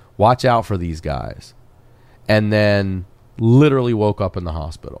 "Watch out for these guys." And then literally woke up in the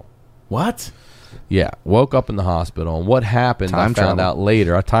hospital. What? Yeah, woke up in the hospital. And what happened, I found out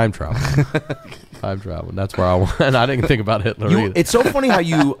later. I time traveled. Time travel. That's where I went. I didn't think about Hitler either. It's so funny how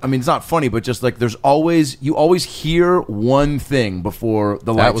it's not funny, but just like you always hear one thing before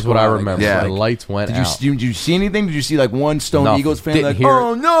the lights. That was what I remember. Yeah, the lights went out. Did you see anything? Did you see like one Stone Eagles fan Didn't hear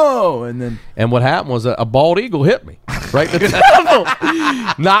oh no? And what happened was a bald eagle hit me right in the temple,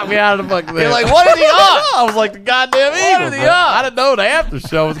 knocked me out of the fucking. You're like, what is he on? I was like the goddamn eagle. What is he on? I didn't know the after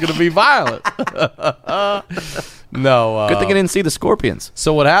show was going to be violent. No. Good thing I didn't see the Scorpions.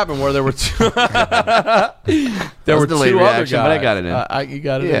 So what happened? Where there were two, two other guys. But I got it in. You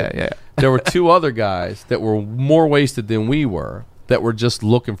got it. Yeah. There were two other guys that were more wasted than we were. That were just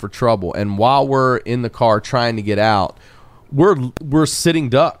looking for trouble. And while we're in the car trying to get out, we're sitting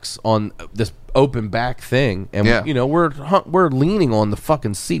ducks on this open back thing, and we're leaning on the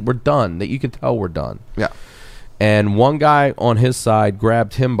fucking seat. We're done. That you can tell we're done. Yeah. And one guy on his side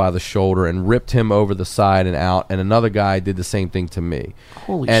grabbed him by the shoulder and ripped him over the side and out, and another guy did the same thing to me.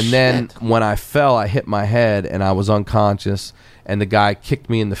 Holy shit. And then when I fell, I hit my head, and I was unconscious, and the guy kicked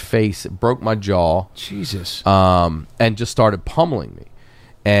me in the face. It broke my jaw. Jesus. And just started pummeling me.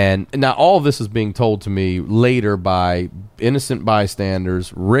 And now all of this is being told to me later by innocent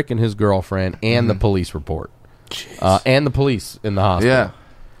bystanders, Rick and his girlfriend, and the police report. And the police in the hospital. Yeah.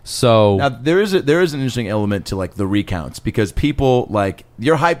 So now there is an interesting element to like the recounts, because people like,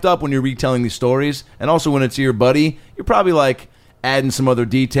 you're hyped up when you're retelling these stories, and also when it's your buddy, you're probably like adding some other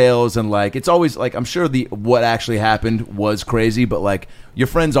details, and like it's always like, I'm sure what actually happened was crazy, but like your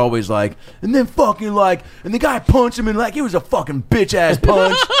friend's always like, and then fucking like, and the guy punched him and like it was a fucking bitch ass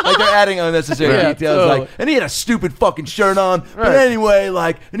punch. Like they're adding unnecessary details, totally. like, and he had a stupid fucking shirt on, but anyway,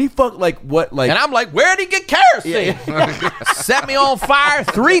 like, and he fucked like what, like, and I'm like, where did he get kerosene? Set me on fire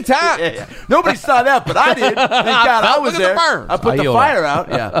 3 times. Yeah. Nobody saw that, but I did. Thank God I was there. I put the fire out.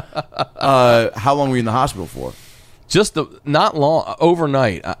 Yeah. How long were you in the hospital for? Just not long,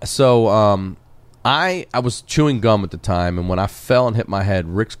 overnight. So I was chewing gum at the time, and when I fell and hit my head,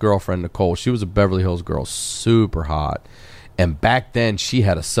 Rick's girlfriend Nicole, she was a Beverly Hills girl, super hot, and back then she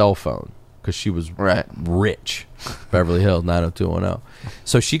had a cell phone because she was rich. Beverly Hills 90210.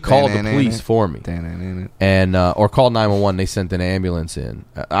 So she called the police for me, and or called 911. They sent an ambulance in.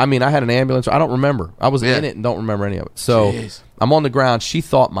 I mean, I had an ambulance. I don't remember. I was in it and don't remember any of it. So I'm on the ground. She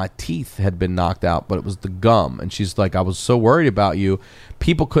thought my teeth had been knocked out, but it was the gum. And she's like, I was so worried about you.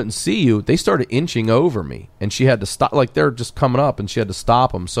 People couldn't see you. They started inching over me, and she had to stop. Like they're just coming up, and she had to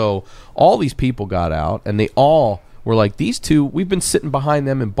stop them. So all these people got out, and they all were like, these two, we've been sitting behind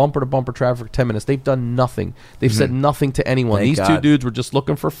them in bumper-to-bumper traffic for 10 minutes. They've done nothing. They've said nothing to anyone. Thank these God. two dudes were just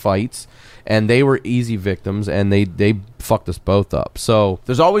looking for fights, and they were easy victims, and they fucked us both up. So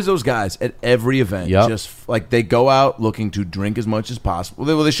there's always those guys at every event. Yep. Just like they go out looking to drink as much as possible.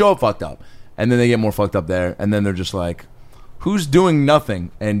 They show up fucked up, and then they get more fucked up there, and then they're just like, who's doing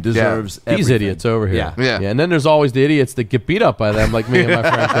nothing and deserves these everything? idiots over here. Yeah. And then there's always the idiots that get beat up by them, like me and my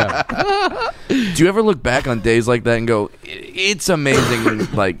friend Kevin. Do you ever look back on days like that and go, it's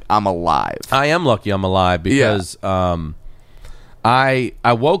amazing, like, I'm alive? I am lucky I'm alive because I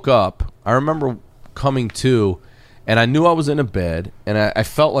woke up. I remember coming to, and I knew I was in a bed, and I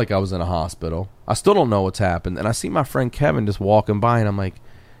felt like I was in a hospital. I still don't know what's happened. And I see my friend Kevin just walking by, and I'm like,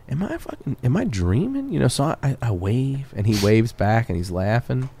 am I dreaming? You know, so I wave, and he waves back, and he's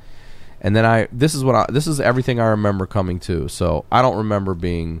laughing. And then this is everything I remember coming to. So I don't remember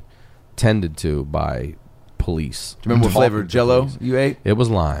being tended to by police. Do you remember what flavor Jell-O you ate? It was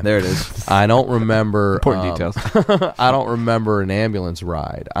lime. There it is. I don't remember important details. I don't remember an ambulance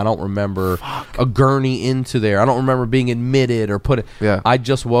ride. I don't remember a gurney into there. I don't remember being admitted or put it. Yeah. I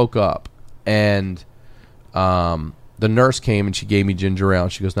just woke up, and the nurse came and she gave me ginger ale.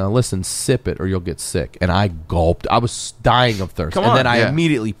 And she goes, now listen, sip it or you'll get sick. And I gulped. I was dying of thirst. And then I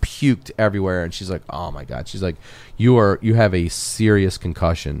immediately puked everywhere. And she's like, oh my God. She's like, you have a serious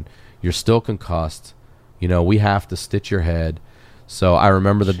concussion. You're still concussed. You know, we have to stitch your head. So I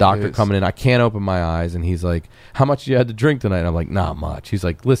remember the doctor coming in. I can't open my eyes. And he's like, how much you had to drink tonight? And I'm like, not much. He's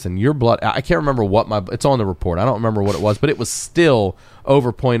like, listen, your blood, I can't remember it's on the report. I don't remember what it was, but it was still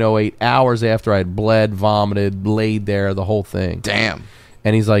over 0.08 hours after I had bled, vomited, laid there, the whole thing. Damn.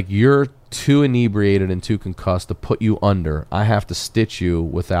 And he's like, you're too inebriated and too concussed to put you under. I have to stitch you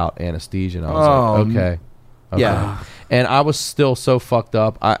without anesthesia. And I was like, okay. Yeah. And I was still so fucked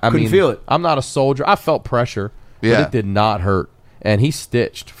up. I couldn't feel it. I'm not a soldier. I felt pressure, but it did not hurt. And he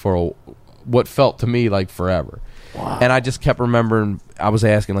stitched for what felt to me like forever. Wow. And I just kept remembering, I was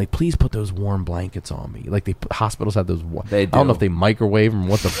asking, like, please put those warm blankets on me. Like, hospitals have those. They do. I don't know if they microwave them,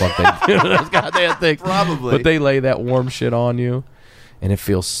 what the fuck they do. Those goddamn things. Probably. But they lay that warm shit on you, and it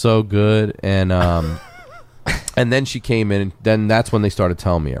feels so good. And and then she came in, and then that's when they started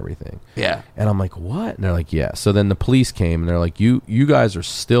telling me everything. Yeah. And I'm like, what? And they're like, yeah. So then the police came, and they're like, you guys are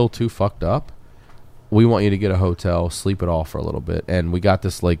still too fucked up. We want you to get a hotel, sleep it off for a little bit. And we got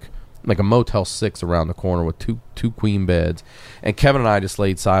this like a Motel 6 around the corner with two queen beds. And Kevin and I just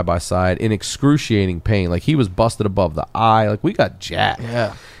laid side by side in excruciating pain. Like, he was busted above the eye. Like, we got jacked.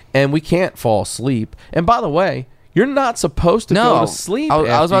 Yeah. And we can't fall asleep. And by the way, you're not supposed to go to sleep.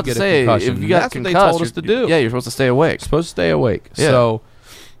 I was about to say, if you got that's concussed, what they told us to do. Yeah, you're supposed to stay awake. Supposed to stay awake. Yeah. So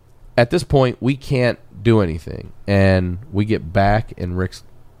at this point, we can't do anything. And we get back in Rick's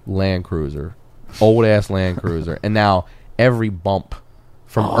Land Cruiser. Old ass Land Cruiser, and now every bump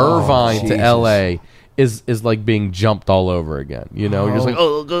from Irvine to LA is like being jumped all over again. You know, you're just like,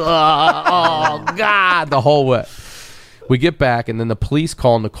 oh God, the whole way. We get back, and then the police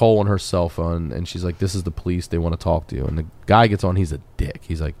call Nicole on her cell phone, and she's like, this is the police, they want to talk to you. And the guy gets on, he's a dick.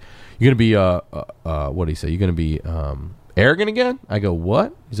 He's like, you're gonna be what did he say? You're gonna be arrogant again? I go,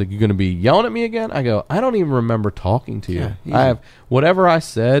 what? He's like, you're going to be yelling at me again? I go, I don't even remember talking to you. I have whatever I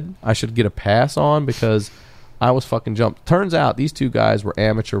said, I should get a pass on because I was fucking jumped. Turns out these two guys were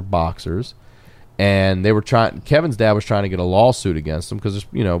amateur boxers, and they were Kevin's dad was trying to get a lawsuit against them because,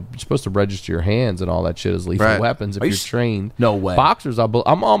 you know, you're supposed to register your hands and all that shit as lethal weapons if you're trained. No way. Boxers, I'm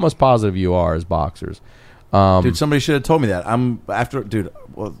almost positive you are as boxers. Dude, somebody should have told me that. The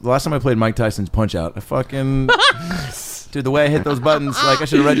last time I played Mike Tyson's Punch-Out, I fucking... Dude, the way I hit those buttons, like, I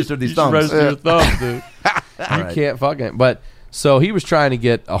should have registered these thumbs. Register your thumbs, dude. You can't fucking... But, so he was trying to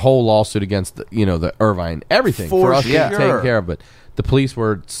get a whole lawsuit against, the Irvine, everything, for us to get taken care of. But the police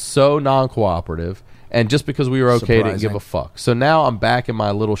were so non-cooperative, and just because we were okay, didn't give a fuck. So now I'm back in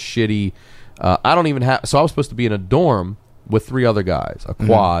my little shitty... I don't even have... So I was supposed to be in a dorm with 3 other guys, a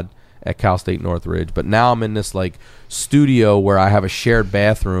quad... at Cal State Northridge, but now I'm in this like studio where I have a shared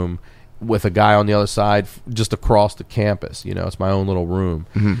bathroom with a guy on the other side just across the campus. You know, it's my own little room,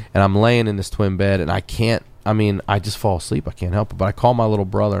 and I'm laying in this twin bed, and I just fall asleep. I can't help it. But I call my little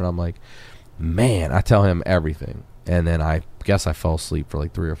brother, and I'm like, man, I tell him everything, and then I guess I fell asleep for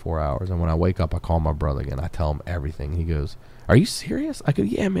like 3 or 4 hours, and when I wake up, I call my brother again. I tell him everything. He goes, are you serious? I go,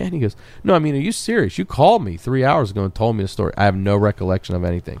 yeah, man. He goes, no, I mean, are you serious? You called me 3 hours ago and told me the story. I have no recollection of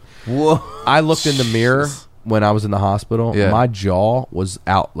anything. Whoa. I looked in the mirror when I was in the hospital. Yeah. My jaw was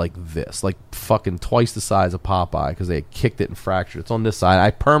out like this, like fucking twice the size of Popeye because they had kicked it and fractured. It's on this side.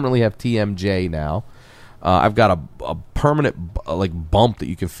 I permanently have TMJ now. I've got a permanent like bump that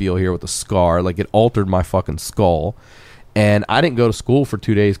you can feel here with a scar. Like it altered my fucking skull. And I didn't go to school for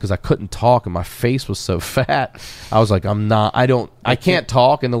 2 days because I couldn't talk and my face was so fat. I was like, I can't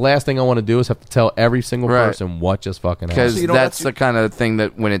talk. And the last thing I want to do is have to tell every single person what just fucking happened. Because that's the kind of thing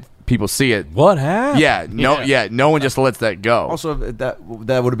that when people see it. What happened? Yeah, no one just lets that go. Also, that would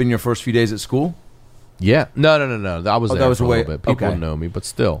have been your first few days at school? Yeah. No. I was there for a little bit. People know me, but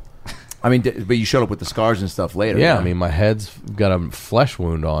still. I mean, but you showed up with the scars and stuff later. Yeah, I mean, my head's got a flesh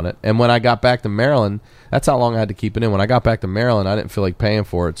wound on it. And when I got back to Maryland, that's how long I had to keep it in. When I got back to Maryland, I didn't feel like paying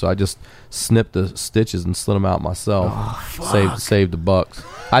for it, so I just snipped the stitches and slid them out myself. Saved the bucks.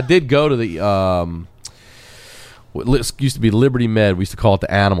 I did go to the what used to be Liberty Med. We used to call it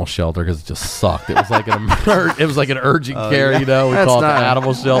the animal shelter because it just sucked. It was like an urgent care, you know. We call it the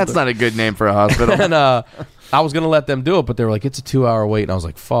animal shelter. That's not a good name for a hospital. And I was going to let them do it, but they were like, it's a 2-hour wait. And I was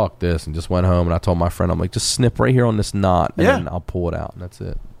like, fuck this. And just went home. And I told my friend, I'm like, just snip right here on this knot. And then I'll pull it out. And that's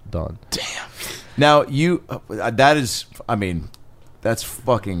it. Done. Damn. Now, that's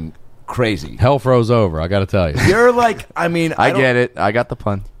fucking crazy. Hell froze over, I got to tell you. You're like, I get it. I got the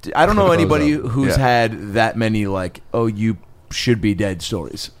pun. I don't know anybody who's had that many, like, oh, you should be dead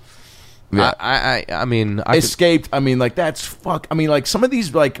stories. Yeah. I mean, escaped. I mean, like that's fuck. I mean, like some of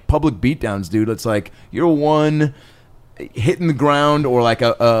these like public beatdowns, dude. It's like you're one hitting the ground or like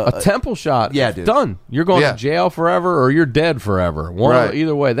a temple shot. Yeah, dude. Done. You're going to jail forever or you're dead forever.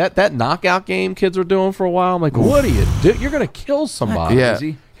 Either way. That knockout game kids were doing for a while. I'm like, what are you do? You're gonna kill somebody. Yeah.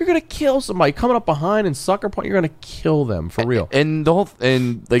 You're gonna kill somebody coming up behind and sucker point. You're gonna kill them for real. And the whole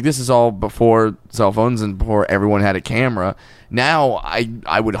and like this is all before cell phones and before everyone had a camera. Now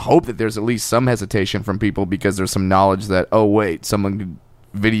I would hope that there's at least some hesitation from people because there's some knowledge that someone could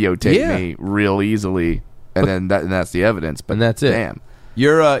videotape me real easily, and that's the evidence. But and that's it. Damn.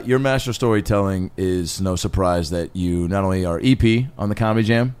 Your master storytelling is no surprise that you not only are EP on the Comedy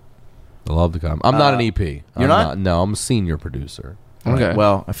Jam. I love the comedy. I'm not an EP. You're not? No, I'm a senior producer. Okay. Right.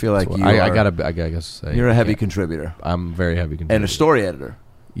 Well, I feel like I gotta say you're a heavy contributor. I'm a very heavy contributor and a story editor.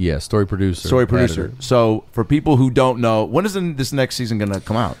 Yeah, story producer. Editor. So for people who don't know, when is this next season going to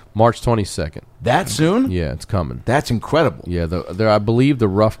come out? March 22nd. That soon? Yeah, it's coming. That's incredible. Yeah, I believe the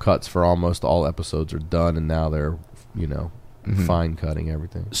rough cuts for almost all episodes are done, and now they're fine cutting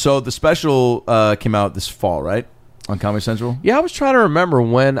everything. So the special came out this fall, right? On Comedy Central? Yeah, I was trying to remember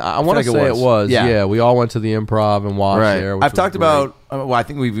when. I want to say it was. Yeah, we all went to the Improv and watched there. I've talked about. Well, I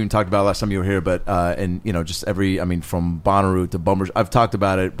think we've even talked about it last time you were here, but and just from Bonnaroo to Bummers, I've talked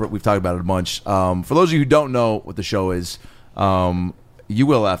about it. We've talked about it a bunch. For those of you who don't know what the show is, you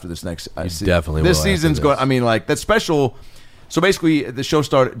will after this next. Definitely. This season's going. I mean, like that special. So basically, the show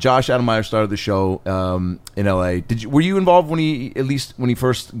started. Josh Adelmeyer started the show in L.A. Were you involved when he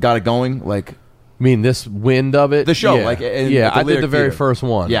first got it going? Like. I mean, this wind of it? The show. Yeah, I did the very first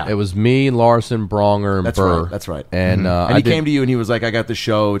one. Yeah. It was me, Larson, Bronger, and Burr. That's right. And, he came to you and he was like, I got the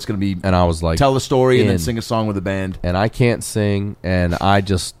show. It's going to be... And I was like... Tell the story and then sing a song with the band. And I can't sing, and I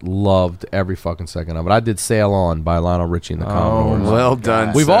just loved every fucking second of it. I did Sail On by Lionel Richie and the Commodores. Well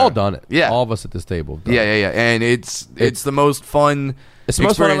done, We've sir. all done it. Yeah. All of us at this table have done it. Yeah. And it's the most fun... It's the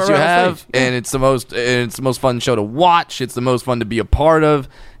most fun experience you have, and it's the most fun show to watch. It's the most fun to be a part of.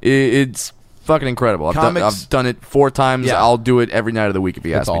 It's fucking incredible. I've done it 4 times. Yeah. I'll do it every night of the week if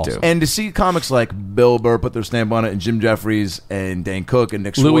you ask me to. And to see comics like Bill Burr put their stamp on it, and Jim Jeffries, and Dane Cook, and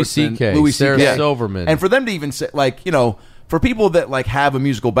Nick Louis Schwartz, Sarah Silverman, and for them to even say, like, for people that like have a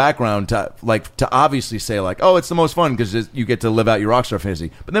musical background to obviously say like, oh, it's the most fun because you get to live out your rock star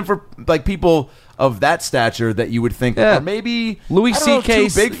fantasy. But then for like people of that stature that you would think are maybe Louis C.K.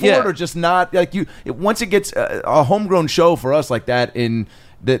 too big for it, or just not like once it gets a homegrown show for us like that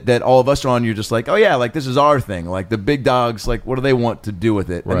that all of us are on, you're just like, oh yeah, like this is our thing. Like the big dogs, like what do they want to do with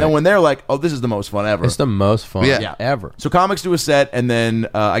it? Right. And then when they're like, oh, this is the most fun ever. It's the most fun ever. So comics do a set, and then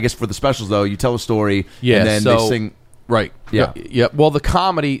I guess for the specials though, you tell a story, and then they sing. Right. Yeah. Well, the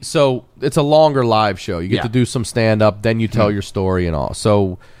comedy, so it's a longer live show. You get to do some stand-up, then you tell your story and all.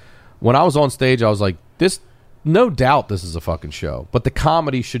 So when I was on stage, I was like, no doubt this is a fucking show. But the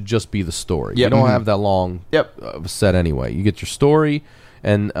comedy should just be the story. You don't have that long set anyway. You get your story,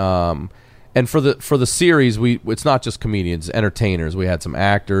 and for the series, it's not just comedians, entertainers. We had some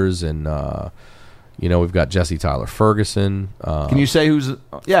actors and... we've got Jesse Tyler Ferguson. Can you say who's...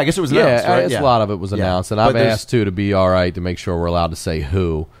 Yeah, I guess it was announced, right? A lot of it was announced. And I've asked, too, to be all right to make sure we're allowed to say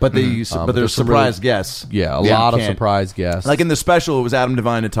who. But there's surprise guests. Yeah, a lot of surprise guests. Like in the special, it was Adam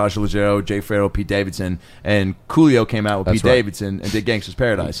Devine, Natasha Leggero, Jay Farrell, Pete Davidson, and Coolio came out with Pete Davidson and did Gangsta's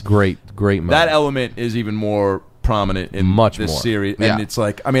Paradise. Great moment. That element is even more prominent in this series. And it's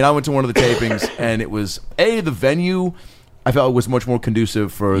like... I mean, I went to one of the tapings, and it was... the venue... I felt it was much more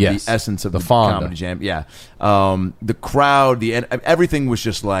conducive for the essence of the Comedy Jam. Yeah, the crowd, everything was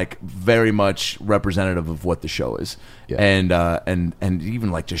just like very much representative of what the show is. Yeah. And even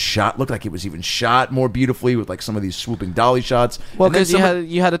like just looked like it was even shot more beautifully with like some of these swooping dolly shots. Well, because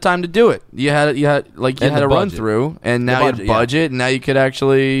you had a time to do it. You had a run through, and now you had a budget, and now you could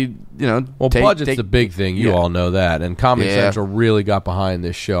actually budget's the big thing. You all know that, and Comedy Central really got behind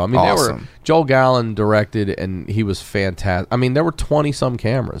this show. I mean, Joel Gallen directed, and he was fantastic. I mean, there were 20-some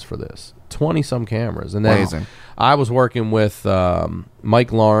cameras for this. 20-some cameras. And then I was working with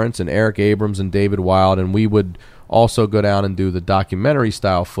Mike Lawrence and Eric Abrams and David Wild, and we would also go down and do the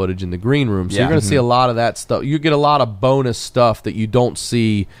documentary-style footage in the green room. So you're going to see a lot of that stuff. You get a lot of bonus stuff that you don't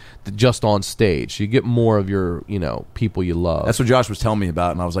see just on stage. You get more of your, people you love. That's what Josh was telling me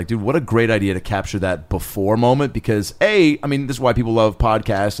about, and I was like, dude, what a great idea to capture that before moment, because this is why people love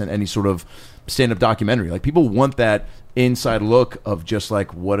podcasts and any sort of stand-up documentary. Like, people want that inside look of just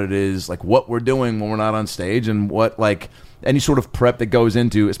like what it is, like what we're doing when we're not on stage, and what like any sort of prep that goes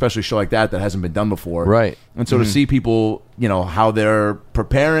into, especially a show like that hasn't been done before. Right. And so to see people, how they're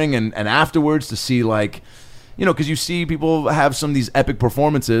preparing and afterwards to see like, because you see people have some of these epic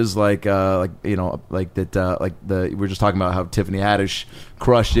performances, like that, like we were just talking about how Tiffany Haddish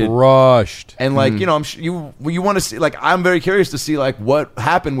crushed it, and I'm sure you want to see, like, I'm very curious to see like what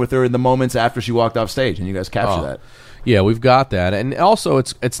happened with her in the moments after she walked off stage, and you guys capture that. Yeah, we've got that, and also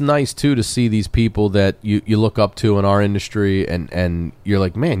it's nice too to see these people that you look up to in our industry, and you're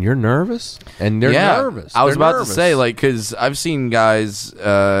like, man, you're nervous, and they're nervous. I was about to say, like, because I've seen guys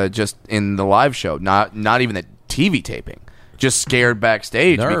just in the live show, not even the TV taping, just scared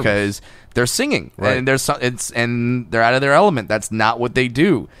backstage because they're singing, and and they're out of their element. That's not what they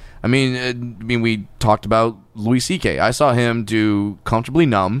do. I mean, we talked about Louis C.K. I saw him do "Comfortably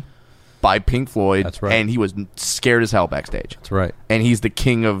Numb" by Pink Floyd. That's right. And he was scared as hell backstage. That's right. And he's the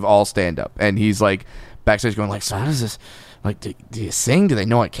king of all stand-up. And he's like backstage going like, so how does this, like, do you sing? Do they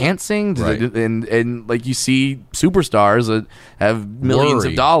know I can't sing? And like you see superstars that have millions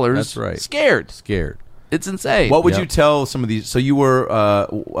of dollars. That's right. Scared. It's insane. What would you tell some of these? So you were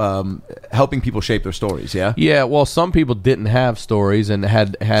helping people shape their stories, yeah? Yeah. Well, some people didn't have stories and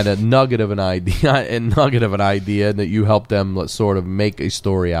had a nugget of an idea, that you helped them sort of make a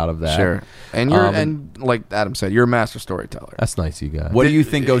story out of that. Sure. And you're and like Adam said, you're a master storyteller. That's nice, you guys. What do you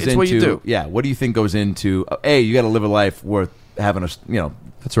think goes into? What you do. Yeah. What do you think goes into? You got to live a life worth having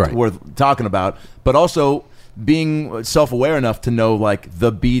That's right. Worth talking about, but also being self-aware enough to know, like,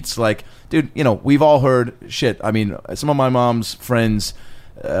 the beats, like, dude, we've all heard shit. I mean, some of my mom's friends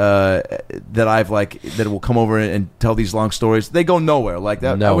that I've that will come over and tell these long stories, they go nowhere. Like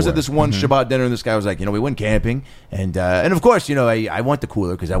that. I was at this one Shabbat dinner, and this guy was like, we went camping, and of course, I want the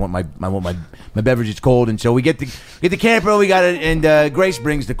cooler because I want my beverages cold, and so we get the camper, we got it, and Grace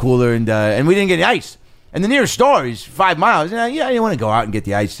brings the cooler, and we didn't get any ice. And the nearest store is 5 miles. You want to go out and get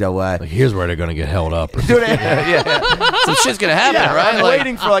the ice. So here's where they're going to get held up. Some shit's going to happen, right? I'm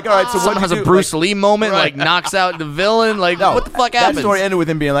waiting for all right. So someone has a Bruce Lee moment, knocks out the villain. What the fuck happens? That story ended with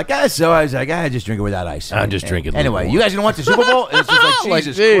him being like, so I was like, I just drink it without ice. I'm just drinking. Anyway, you guys didn't watch the Super Bowl? And it's just like,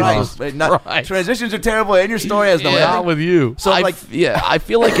 Jesus Christ. Transitions are terrible, and your story has no ending. Not with you. So I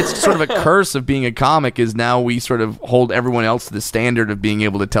feel like it's sort of a curse of being a comic is now we sort of hold everyone else to the standard of being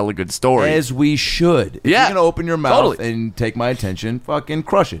able to tell a good story. As we should. If you're going to open your mouth and take my attention, fucking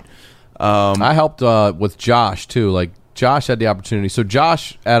crush it. I helped with Josh, too. Like, Josh had the opportunity. So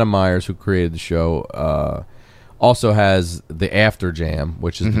Josh Adam Myers, who created the show, also has the After Jam,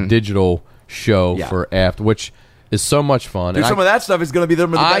 which is the digital show for After, which is so much fun. Dude, some of that stuff is going to be the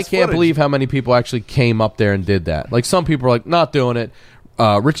best I can't believe how many people actually came up there and did that. Like, some people are like, not doing it.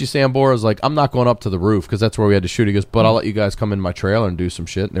 Richie Sambora's like, I'm not going up to the roof because that's where we had to shoot. He goes, but I'll let you guys come in my trailer and do some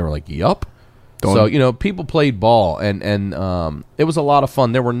shit. And they were like, yup. So, people played ball, and it was a lot of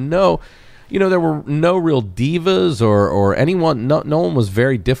fun. There were no real divas or anyone. No one was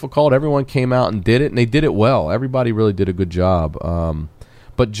very difficult. Everyone came out and did it, and they did it well. Everybody really did a good job.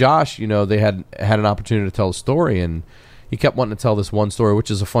 But Josh, they had an opportunity to tell a story, and he kept wanting to tell this one story, which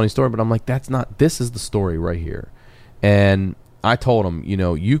is a funny story. But I'm like, this is the story right here. And I told him,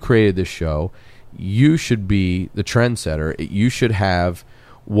 you created this show. You should be the trendsetter. You should have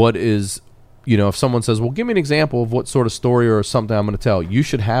what is... if someone says, well, give me an example of what sort of story or something I'm going to tell, you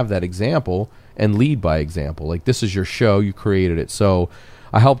should have that example and lead by example. Like, this is your show. You created it. So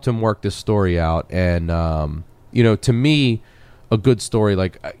I helped him work this story out. And, to me, a good story,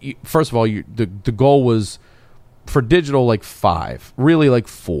 like, first of all, the goal was for digital, like 5, really like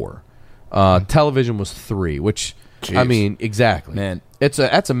 4. Television was 3, which, jeez. I mean, exactly. Man.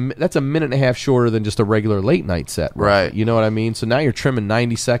 That's a minute and a half shorter than just a regular late night set, right? You know what I mean? So now you're trimming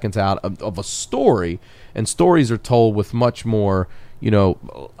 90 seconds out of a story, and stories are told with much more,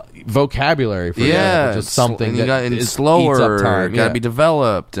 vocabulary for that, which is something that is slower, eats up time. Got to be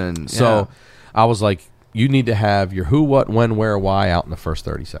developed, and so I was like, you need to have your who, what, when, where, why out in the first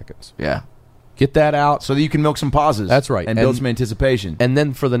 30 seconds. Yeah. Get that out so that you can milk some pauses. That's right. And build some anticipation. And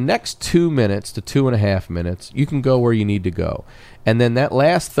then for the next 2 minutes to 2.5 minutes, you can go where you need to go. And then that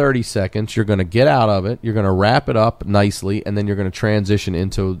last 30 seconds, you're going to get out of it. You're going to wrap it up nicely, and then you're going to transition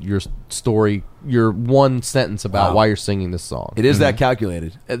into your story, your one sentence about why you're singing this song. It is that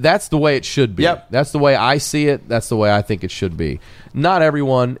calculated. That's the way it should be. Yep. That's the way I see it. That's the way I think it should be. Not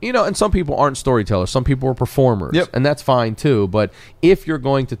everyone, and some people aren't storytellers. Some people are performers. Yep. And that's fine too. But if you're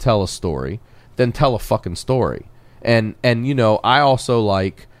going to tell a story, then tell a fucking story. And I also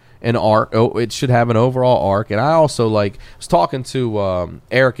like an arc. Oh, it should have an overall arc. And I also was talking to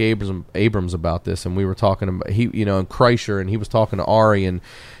Eric Abrams about this, and we were talking about and Kreischer, and he was talking to Ari, and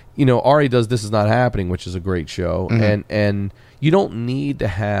Ari does This Is Not Happening, which is a great show, and you don't need to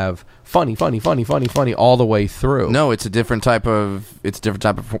have funny all the way through. No, it's a different type of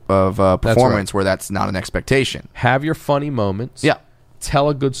performance where that's not an expectation. Have your funny moments. Yeah. Tell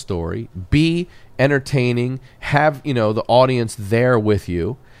a good story. Be entertaining. Have the audience there with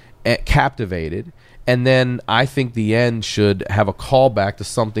you, captivated. And then I think the end should have a callback to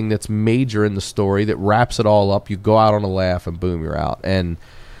something that's major in the story that wraps it all up. You go out on a laugh, and boom, you're out. And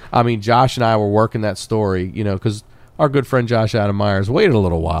I mean, Josh and I were working that story, because our good friend Josh Adam Myers waited a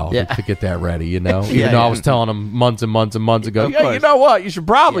little while to get that ready, Even though I was telling him months and months and months ago, you know what? You should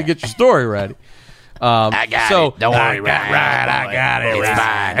probably get your story ready. I got it. Don't worry, Ryan. I got it. It's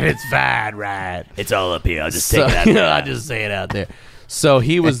fine. It's fine, Ryan. It's all up here. I'll just take it out there. I'll just say it out there. So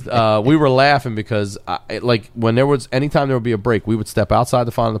he was. We were laughing because, when there was anytime there would be a break, we would step outside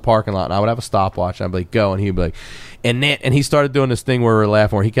the front of the parking lot, and I would have a stopwatch, and I'd be like, "Go," and he'd be like, and he started doing this thing where we were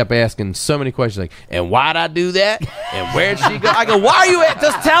laughing, where he kept asking so many questions, like, "And why'd I do that? And where'd she go?" I go, "Why are you at?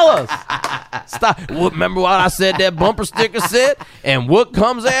 Just tell us. Stop. Remember what I said? That bumper sticker said, and what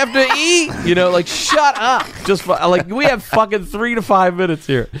comes after E? Shut up. Just we have fucking 3 to 5 minutes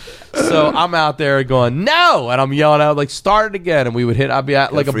here." So I'm out there going, "No," and I'm yelling out, like, "Start it again," and we would hit. I'd be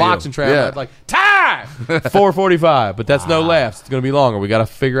at like a boxing trap. I'd like, "Time 4:45," but that's no laughs. It's gonna be longer. We got to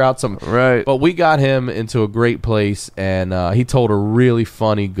figure out something. Right. But we got him into a great place, and he told a really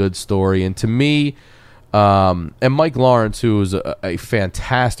funny, good story. And to me, and Mike Lawrence, who was a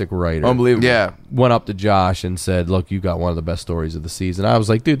fantastic writer, unbelievable, went up to Josh and said, "Look, you got one of the best stories of the season." I was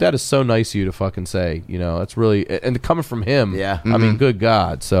like, "Dude, that is so nice of you to fucking say." That's really, and coming from him. Yeah. I mean, good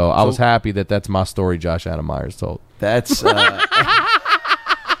God. So I was happy that's my story. Josh Adam Myers told. That's.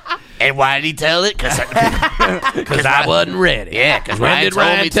 And why did he tell it? Because I wasn't ready. Yeah, because When did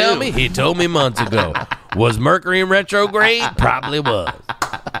Ryan tell me? He told me months ago. Was Mercury in retrograde? Probably was.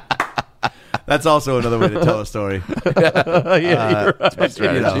 That's also another way to tell a story. You're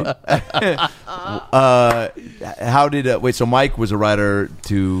right. How did wait? So Mike was a writer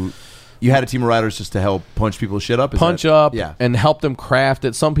to. You had a team of writers just to help punch people's shit up? And help them craft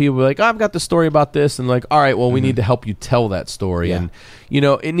it. Some people were like, I've got the story about this. And like, all right, well, we need to help you tell that story. Yeah. And,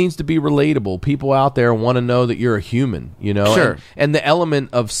 it needs to be relatable. People out there want to know that you're a human, Sure. And the element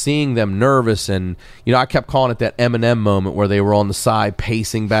of seeing them nervous. And, I kept calling it that Eminem moment where they were on the side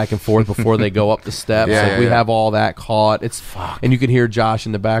pacing back and forth before they go up the steps. We have all that caught. And you can hear Josh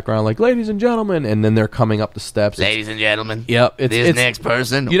in the background like, ladies and gentlemen. And then they're coming up the steps. Ladies and gentlemen. Yep. This next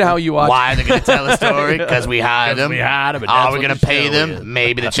person. You know how you watch. Why are they going to tell a story? Because we hired them. Are we going to pay them? Is.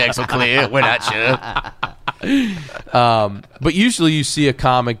 Maybe the checks will clear. We're not sure. But usually you see a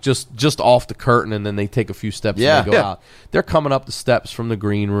comic just off the curtain, and then they take a few steps and they go out. They're coming up the steps from the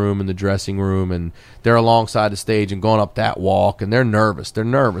green room and the dressing room, and they're alongside the stage and going up that walk, and they're nervous,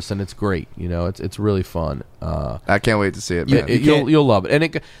 and it's great. It's really fun. I can't wait to see it, man. You'll love it.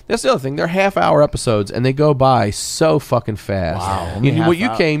 And that's the other thing. They're half-hour episodes, and they go by so fucking fast. Wow.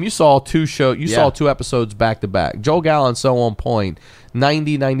 You saw two episodes back to back. Joel Gallen's so on point.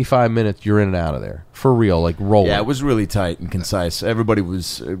 90, 95 minutes, you're in and out of there. For real, like rolling. Yeah, it was really tight and concise. Everybody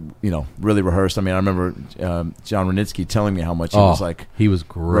was, really rehearsed. I mean, I remember John Renitzky telling me how much he was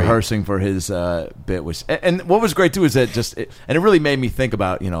great rehearsing for his bit. And what was great, too, is that and it really made me think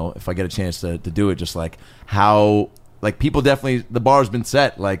about, if I get a chance to do it, just like how, like, people definitely, the bar's been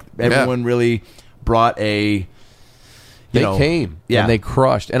set. Like, everyone really brought a... They came and they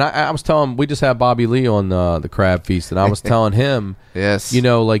crushed. And I was telling him, we just had Bobby Lee on the Crab Feast, and I was telling him, yes,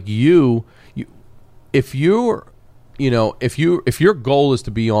 like if your goal is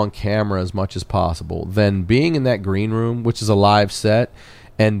to be on camera as much as possible, then being in that green room, which is a live set,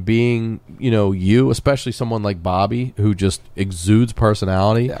 and being especially someone like Bobby who just exudes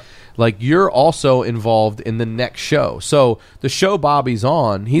personality, like you're also involved in the next show. So the show Bobby's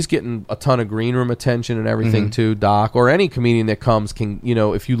on, he's getting a ton of green room attention and everything too. Doc, or any comedian that comes can,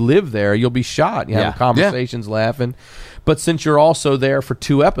 if you live there, you'll be shot. You have conversations, laughing. But since you're also there for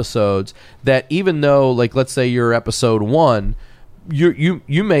 2 episodes, that even though, like, let's say you're episode 1, you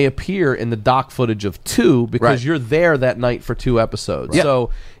may appear in the doc footage of 2 because you're there that night for 2 episodes. Right.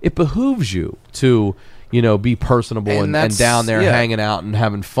 So it behooves you to be personable and down there hanging out and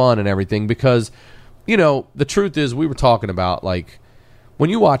having fun and everything, because the truth is, we were talking about, like, when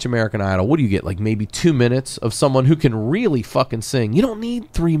you watch American Idol, what do you get? Like maybe 2 minutes of someone who can really fucking sing. You don't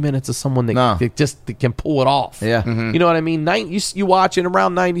need 3 minutes of someone that just can pull it off. Yeah. You know what I mean? You watch it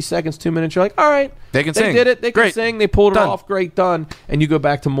around 90 seconds, 2 minutes, you're like, all right. They sing. Did it. They Great. can sing. They pulled Done. it off. Great, done. And you go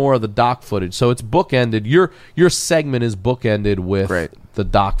back to more of the doc footage. So it's bookended. Your segment is bookended with the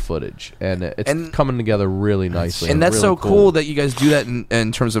doc footage, and it's coming together really nicely. And that's really so cool that you guys do that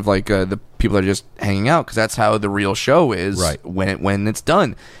in terms of like the people that are just hanging out, because that's how the real show is when it's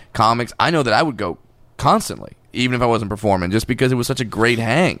done. Comics, I know that I would go constantly, even if I wasn't performing, just because it was such a great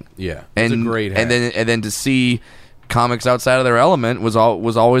hang. Yeah, it's a great hang. And then to see comics outside of their element was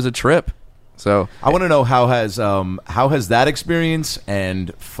always a trip. So I want to know how has that experience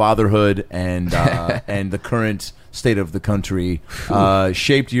and fatherhood and and the current state of the country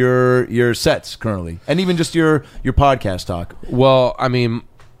shaped your sets currently, and even just your podcast talk. Well, I mean,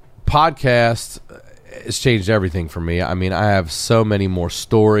 podcast has changed everything for me. I mean, I have so many more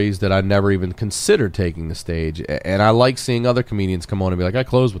stories that I never even considered taking the stage, and I like seeing other comedians come on and be like, I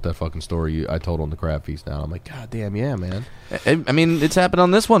closed with that fucking story I told on the Crab Feast. Now I'm like, God damn, yeah, man. I mean, it's happened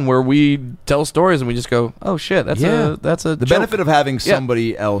on this one where we tell stories and we just go, oh shit, that's a the joke. benefit of having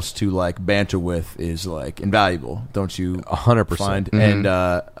somebody else to like banter with is like invaluable, don't you? 100%. Find? And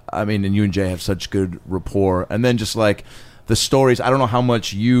I mean, and you and Jay have such good rapport, and then just like the stories. I don't know how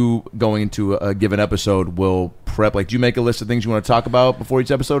much you going into a given episode will prep. Like, do you make a list of things you want to talk about before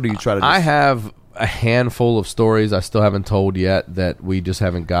each episode, or do you try to? I have a handful of stories I still haven't told yet that we just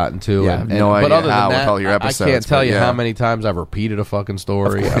haven't gotten to. Yeah, no idea but other how than that, with all your episodes, I can't tell you how many times I've repeated a fucking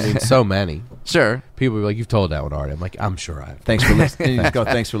story. I mean, so many. Sure. People be like, you've told that one already. I'm like, I'm sure I have. Thanks for listening. And you just go,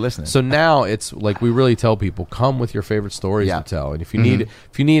 thanks for listening. So now it's like we really tell people, come with your favorite stories to tell. And if you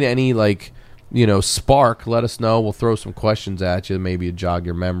need any like, you know, spark, let us know. We'll throw some questions at you, maybe jog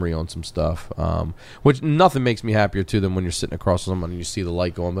your memory on some stuff. Which nothing makes me happier too than when you're sitting across from someone and you see the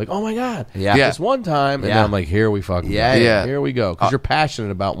light going, like, oh my god, this one time, and then I'm like, here we fucking go. Here we go, because you're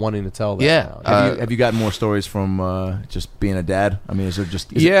passionate about wanting to tell that. Now. Have you gotten more stories from just being a dad? I mean, is it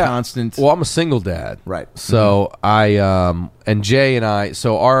constant? Well, I'm a single dad, right? So I and Jay and I,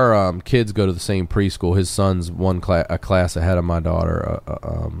 so our kids go to the same preschool. His son's a class ahead of my daughter.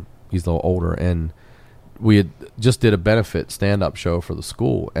 He's a little older, and we had just did a benefit stand-up show for the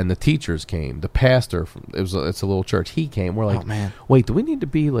school, and the teachers came. The pastor, it's a little church. He came. We're like, oh, man, wait, do we need to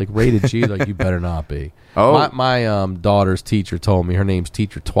be like rated G? Like, you better not be. My daughter's teacher told me, her name's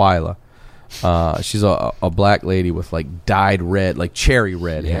Teacher Twyla. She's a black lady with like dyed red, like cherry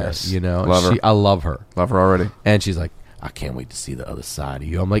red hair. You know, I love her. Love her already. And she's like, I can't wait to see the other side of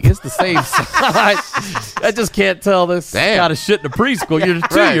you. I'm like, it's the same side. I just can't tell this kind of shit in the preschool. You're the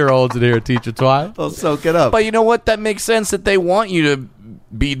 2-year-olds in here, Teacher Twy. They'll soak it up. But you know what? That makes sense that they want you to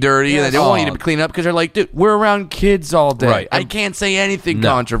be dirty and they don't want you to clean up, because they're like, dude, we're around kids all day. Right. I can't say anything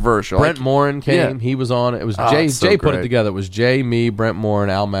controversial. Brent Morin came. He was on it. It was Jay. Jay put it together. It was Jay, me, Brent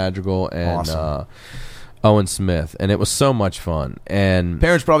Morin, Al Madrigal, and Owen Smith, and it was so much fun. And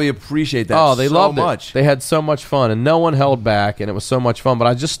parents probably appreciate that. Oh, they loved it. They had so much fun, and no one held back, and it was so much fun. But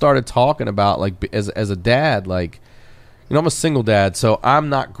I just started talking about, like, as a dad, like, you know, I'm a single dad, so I'm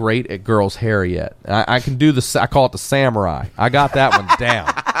not great at girls' hair yet. I can do I call it the samurai. I got that one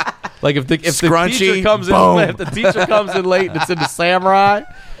down. Like, if the teacher comes in late and it's in the samurai,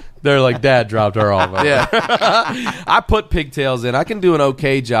 they're like, Dad dropped her off. I put pigtails in. I can do an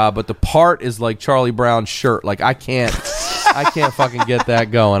okay job, but the part is like Charlie Brown's shirt. Like, I can't fucking get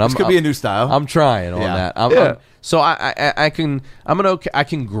that going. This could be a new style. I'm trying on that. So I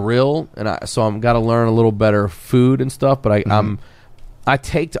can grill, and so I'm got to learn a little better food and stuff. But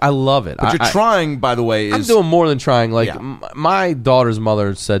I love it. But you're trying, by the way. I'm doing more than trying. Like, my daughter's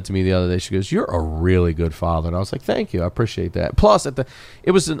mother said to me the other day, she goes, "You're a really good father," and I was like, "Thank you, I appreciate that." Plus,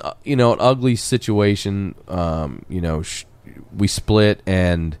 it was an ugly situation. We split,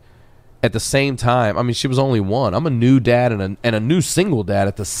 and at the same time, I mean, she was only one. I'm a new dad and a new single dad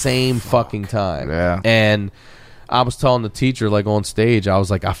at the same fucking time. Yeah, and I was telling the teacher, like, on stage, I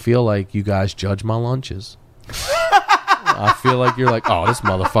was like, I feel like you guys judge my lunches. I feel like you're like, oh, this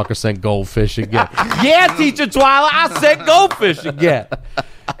motherfucker sent goldfish again. Yeah, Teacher Twyla, I sent goldfish again.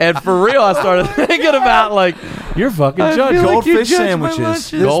 And for real, I started thinking about, like, you're fucking judging. Goldfish sandwiches.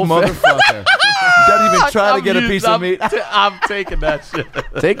 This motherfucker doesn't even try to get a piece of meat. I'm taking that shit.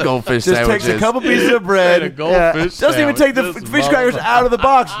 Take goldfish sandwiches. Just takes a couple pieces of bread. A goldfish doesn't even take the fish crackers out of the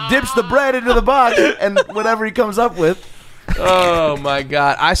box. Dips the bread into the box, and whatever he comes up with. Oh my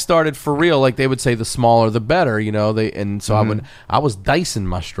God! I started for real, like they would say, the smaller the better, you know. I was dicing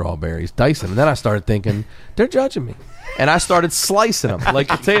my strawberries, and then I started thinking they're judging me, and I started slicing them like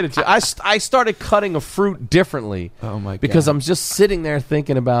potato chips. I started cutting a fruit differently. Oh my God! Because I'm just sitting there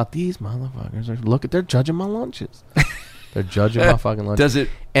thinking about these motherfuckers. They're judging my lunches. They're judging my fucking lunches. Does it?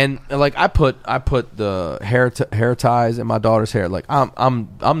 And like I put the hair ties in my daughter's hair. Like I'm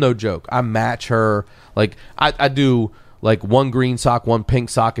no joke. I match her. Like I do. Like one green sock, one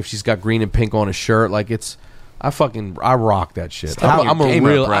pink sock if she's got green and pink on a shirt. Like I rock that shit. I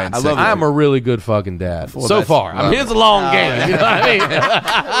I'm a really good fucking dad. Well, so far. I mean, it's a long game. You know what I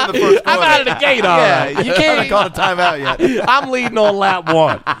mean? I'm out of the gate already. You can't call a timeout yet. I'm leading on lap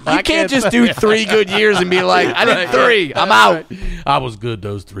 1. You can't just do 3 good years and be like, I did 3. I'm out. I was good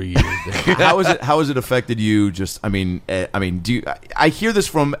those 3 years. How has it affected you? Just, I mean, do you? I hear this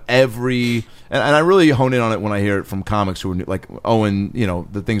from every, and I really hone in on it when I hear it from comics who are like Owen. You know,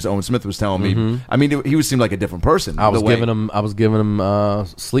 the things Owen Smith was telling me. I mean, he seemed like a different person. I was giving him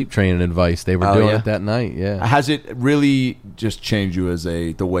sleep training advice. They were doing it that night. Yeah. Has it really just changed you as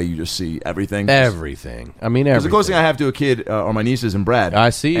the way you just see everything? Everything. I mean, everything. Because the closest thing I have to a kid are my nieces and Brad. I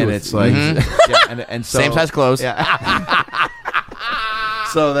see, and it's like, and so, same size clothes. Yeah.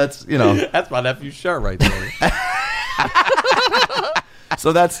 So that's that's my nephew's shirt right there.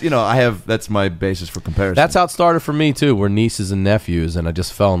 So that's that's my basis for comparison. That's how it started for me too. We're nieces and nephews, and I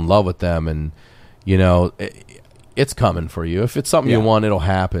just fell in love with them. And it's coming for you. If it's something you want, it'll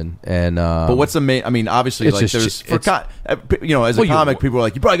happen. And but what's the main? I mean, obviously, like there's as a comic, people are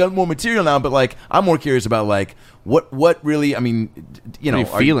like, you probably got more material now. But like, I'm more curious about like what really. I mean, what are you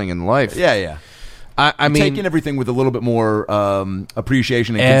feeling in life? Yeah. I mean, taking everything with a little bit more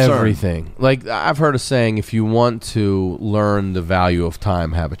appreciation and concern. Everything. Like, I've heard a saying, if you want to learn the value of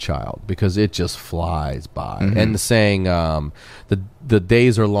time, have a child, because it just flies by. And the saying, the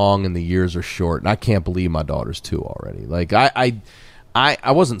days are long and the years are short. And I can't believe my daughter's 2 already. Like, I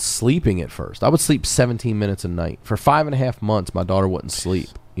wasn't sleeping at first. I would sleep 17 minutes a night. For 5.5 months, my daughter wouldn't sleep.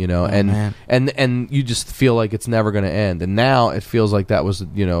 And you just feel like it's never going to end. And now it feels like that was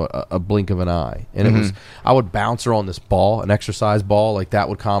a blink of an eye. And it was, I would bounce her on this ball, an exercise ball, like that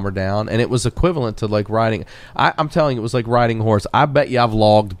would calm her down. And it was equivalent to like riding. I'm telling you, it was like riding a horse. I bet you I've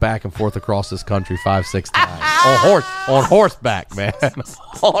logged back and forth across this country 5-6 times on horseback, man.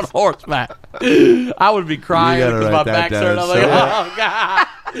 On horseback. I would be crying because my back's hurt. I'm like, oh God,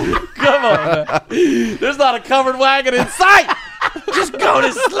 come on, man. There's not a covered wagon in sight. Just go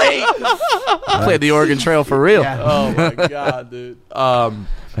to sleep. Played the Oregon Trail for real. Yeah. Oh my God, dude.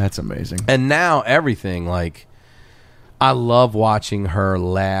 That's amazing. And now everything, like, I love watching her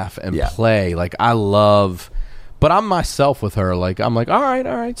laugh and play. Like, but I'm myself with her. Like, I'm like, all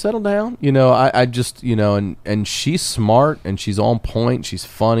right, settle down. I just, and she's smart and she's on point. She's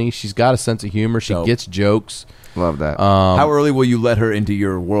funny. She's got a sense of humor. She gets jokes. Love that. How early will you let her into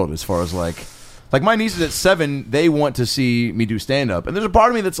your world as far as like my nieces at 7, they want to see me do stand-up. And there's a part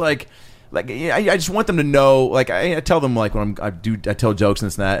of me that's like I just want them to know, like, I tell them, like, when I tell jokes and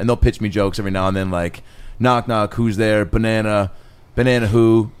this and that, and they'll pitch me jokes every now and then, like, knock, knock, who's there, banana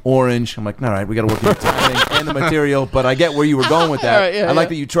who, orange. I'm like, all right, we got to work on the timing and the material, but I get where you were going with that. Right, I like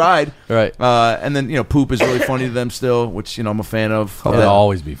that you tried. Right. And then, poop is really funny to them still, which, I'm a fan of. Hope that'll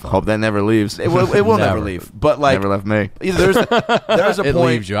always be fun. Hope that never leaves. It will never leave. But, like, never left me. There's a it point.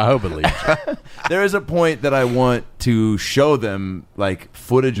 Leaves you. I hope it leaves you. There is a point that I want to show them, like,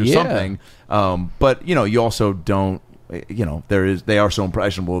 footage or something. But, you also don't, they are so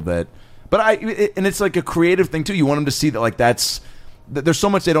impressionable that, and it's like a creative thing too. You want them to see that, like, there's so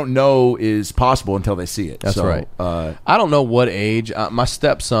much they don't know is possible until they see it. That's right. I don't know what age. My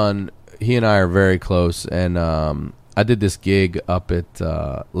stepson, he and I are very close, and I did this gig up at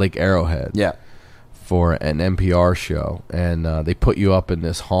Lake Arrowhead. Yeah. For an NPR show, and they put you up in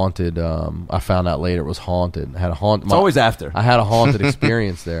this haunted. I found out later it was haunted. It's always after. I had a haunted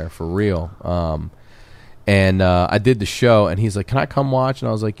experience there for real. And I did the show, and he's like, "Can I come watch?" And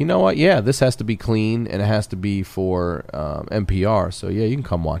I was like, "You know what? Yeah, this has to be clean, and it has to be for NPR. So yeah, you can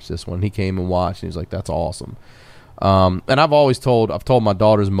come watch this one." He came and watched, and he's like, "That's awesome." And I've told my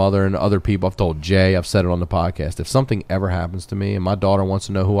daughter's mother and other people, I've told Jay, I've said it on the podcast, if something ever happens to me and my daughter wants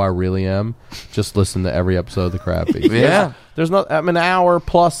to know who I really am, just listen to every episode of the Crab Feast. Yeah. There's not, an hour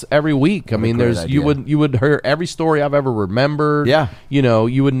plus every week. I mean, you would hear every story I've ever remembered. Yeah.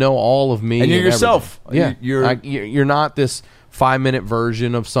 You would know all of me. And you're yourself. Yeah. You're not this 5-minute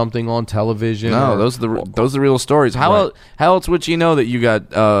version of something on television. No, those are the real stories. How else would she know that you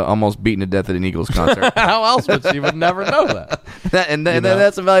got almost beaten to death at an Eagles concert? How else would she would never know that?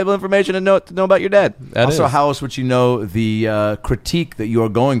 That's some valuable information to know about your dad. Also, how else would she know the critique that you are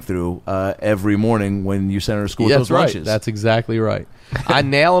going through every morning when you send her to school with those lunches? That's exactly right. I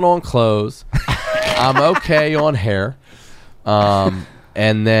nail it on clothes. I'm okay on hair.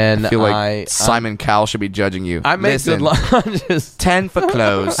 And then I feel like Simon Cowell should be judging you. I make good lunches. 10 for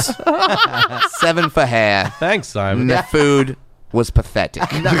clothes, 7 for hair. Thanks, Simon. The food was pathetic.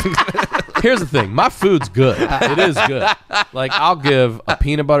 Here's the thing. My food's good. It is good. Like, I'll give a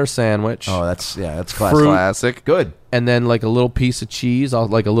peanut butter sandwich. Oh, that's classic. Good. And then, like, a little piece of cheese. I'll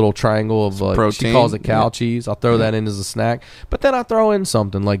like a little triangle of protein. She calls it cow cheese. I'll throw that in as a snack. But then I throw in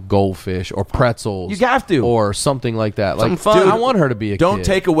something like goldfish or pretzels. You have to. Or something like that. Something like, fun. Dude, I want her to be a kid. Don't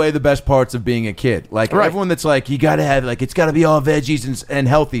take away the best parts of being a kid. Like, everyone that's like, you got to have, like, it's got to be all veggies and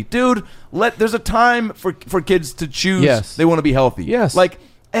healthy. Dude, there's a time for kids to choose. Yes. They want to be healthy. Yes. Like,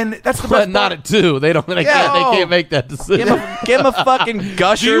 and that's the best But not part. at 2. They can't make that decision. Give him a fucking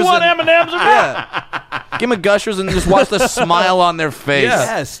Gushers. Do you want M&Ms or not? Yeah. Give him a Gushers and just watch the smile on their face.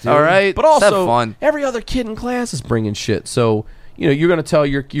 Yes, dude. All right? But also, Let's have fun. every other kid in class is bringing shit. So, you know, you're going to tell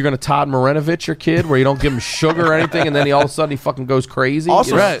you're going to Todd Marinovich your kid where you don't give him sugar or anything, and then all of a sudden he fucking goes crazy.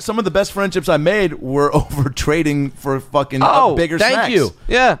 Also, some of the best friendships I made were over trading for fucking bigger thank snacks. you.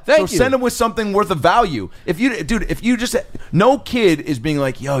 Yeah. So send them with something worth of value. If you just no kid is being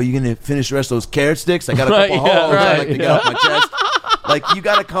like, yo, you gonna finish the rest of those carrot sticks? I got a couple holes I like to get off my chest. Like, you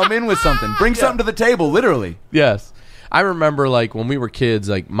got to come in with something. Bring something to the table, literally. Yes. I remember, like, when we were kids,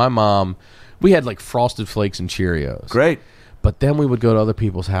 like, my mom, we had, like, Frosted Flakes and Cheerios. Great. But then we would go to other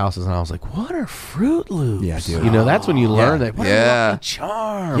people's houses, and I was like, what are Fruit Loops? Yeah, dude. You know, that's when you learn that. What Yeah. are Lucky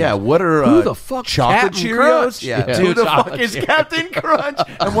Charms? Yeah, what are Who the fuck chocolate Captain Cheerios? Crunch? Yeah, Yeah. who the Chocolate fuck is Cheerios. Captain Crunch?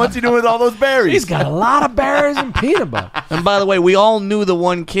 And what's he doing with all those berries? He's got a lot of berries and peanut butter. And by the way, we all knew the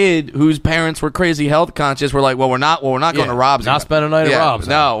one kid whose parents were crazy health conscious. We're like, we're not going to Rob's. Not spend a night at Rob's.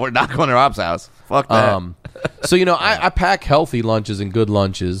 No, we're not going to Rob's house. Fuck that. So, you know, I pack healthy lunches and good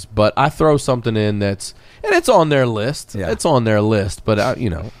lunches, but I throw something in that's, and it's on their list. Yeah. It's on their list, but I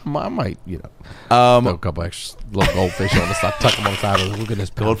might, throw a couple extra little goldfish on the side, tuck them on the side. Look at this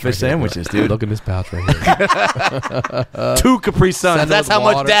pouch Goldfish right sandwiches, here. dude. Look at this pouch right here. 2 Capri Suns. Send That's her how with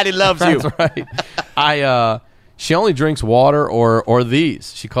much water. Daddy loves you. That's right. She only drinks water or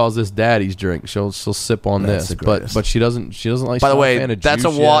these. She calls this Daddy's drink. She'll sip on That's this, the greatest. but she doesn't like. By the she's not a way, fan of that's a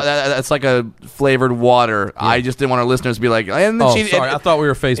juice yet. that's like a flavored water. I just didn't want our listeners to be like, and then Oh, she, sorry. I thought we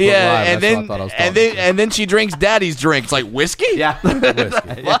were Facebook yeah, Live. and That's then what I thought I was talking and then she drinks Daddy's drink. It's like whiskey. Yeah.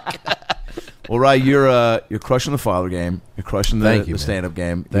 Well, Ryan, you're crushing the father game. You're crushing Thank the you, man. stand-up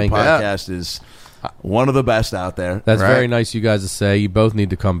game. Thank Your you. podcast is one of the best out there. That's Right. very nice of you guys to say. You both need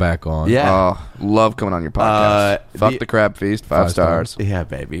to come back on. Yeah. Oh, love coming on your podcast. Fuck the Crab Feast. 5 stars. Yeah,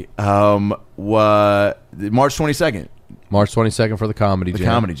 baby. March 22nd. March 22nd for the Comedy Jam.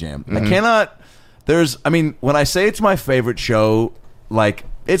 Comedy Jam. I cannot. When I say it's my favorite show, like,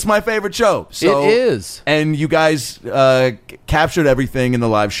 it's my favorite show. So, It is. And you guys captured everything in the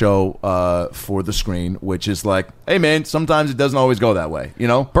live show for the screen, which is like, hey, man, sometimes it doesn't always go that way, you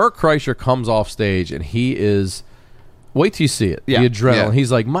know? Bert Kreischer comes off stage and he is. Wait till you see it. Yeah. The adrenaline. Yeah.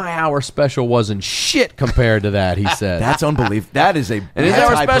 He's like, my hour special wasn't shit compared to that, he said. That's unbelievable. That is a And his that's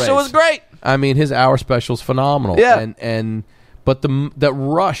hour high special praise. was great. I mean, his hour special's phenomenal. Yeah. But that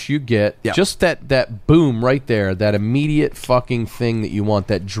rush you get, Yeah. just that boom right there, that immediate fucking thing that you want,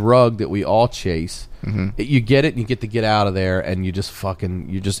 that drug that we all chase. You get it, and you get to get out of there, and you just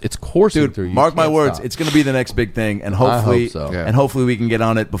it's coursing Dude, through you. mark my can't words, stop. it's going to be the next big thing, and hopefully, hope so. Yeah. and hopefully we can get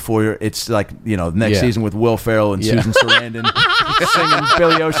on it before it's like next Yeah. season with Will Ferrell and Yeah. Susan Sarandon singing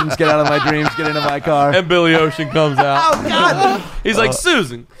Billy Ocean's "Get Out of My Dreams, Get Into My Car." And Billy Ocean comes out. Oh God! He's like,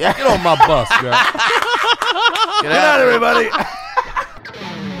 Susan, get on my bus, girl. Get out, everybody!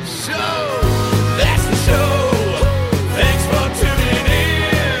 So, that's the show. Thanks for tuning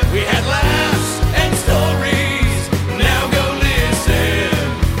in. We had laughs and stories. Now go listen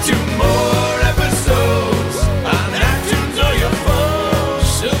to more episodes on iTunes or your phone.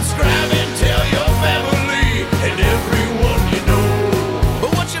 Subscribe and tell your family and everyone you know.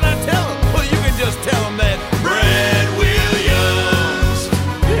 But what should I tell them? Well, you can just tell them that Brad Williams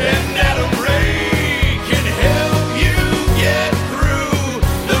and Adam Ray can help you get through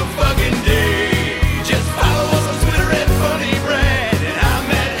the fucking day. Just follow us on Twitter at Funny Brad, and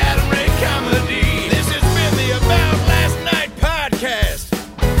I'm at Adam Ray Comedy. This has been the About Last Night podcast.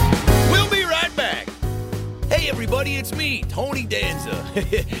 We'll be right back. Hey everybody, it's me, Tony Danza.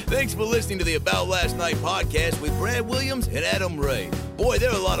 Thanks for listening to the About Last Night podcast with Brad Williams and Adam Ray. Boy,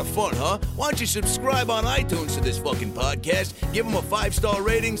 they're a lot of fun, huh? Why don't you subscribe on iTunes to this fucking podcast? Give them a 5-star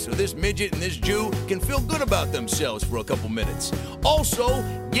rating so this midget and this Jew can feel good about themselves for a couple minutes. Also,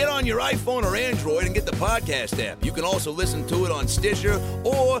 Get on your iPhone or Android and get the podcast app. You can also listen to it on Stitcher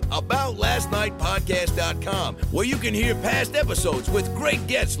or AboutLastNightPodcast.com, where you can hear past episodes with great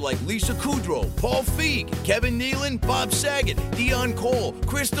guests like Lisa Kudrow, Paul Feig, Kevin Nealon, Bob Saget, Dion Cole,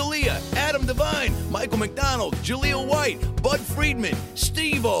 Chris D'Elia, Adam Devine, Michael McDonald, Jaleel White, Bud Friedman,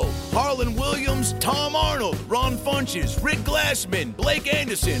 Steve-O, Harlan Williams, Tom Arnold, Ron Funches, Rick Glassman, Blake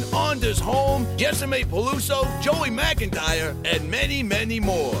Anderson, Anders Holm, Jessime Peluso, Joey McIntyre, and many, many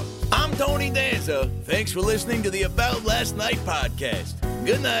more. I'm Tony Danza. Thanks for listening to the About Last Night podcast.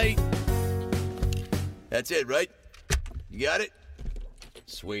 Good night. That's it, right? You got it?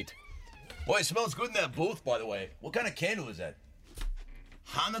 Sweet. Boy, it smells good in that booth, by the way. What kind of candle is that?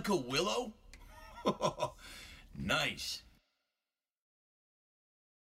 Hanukkah willow? Nice.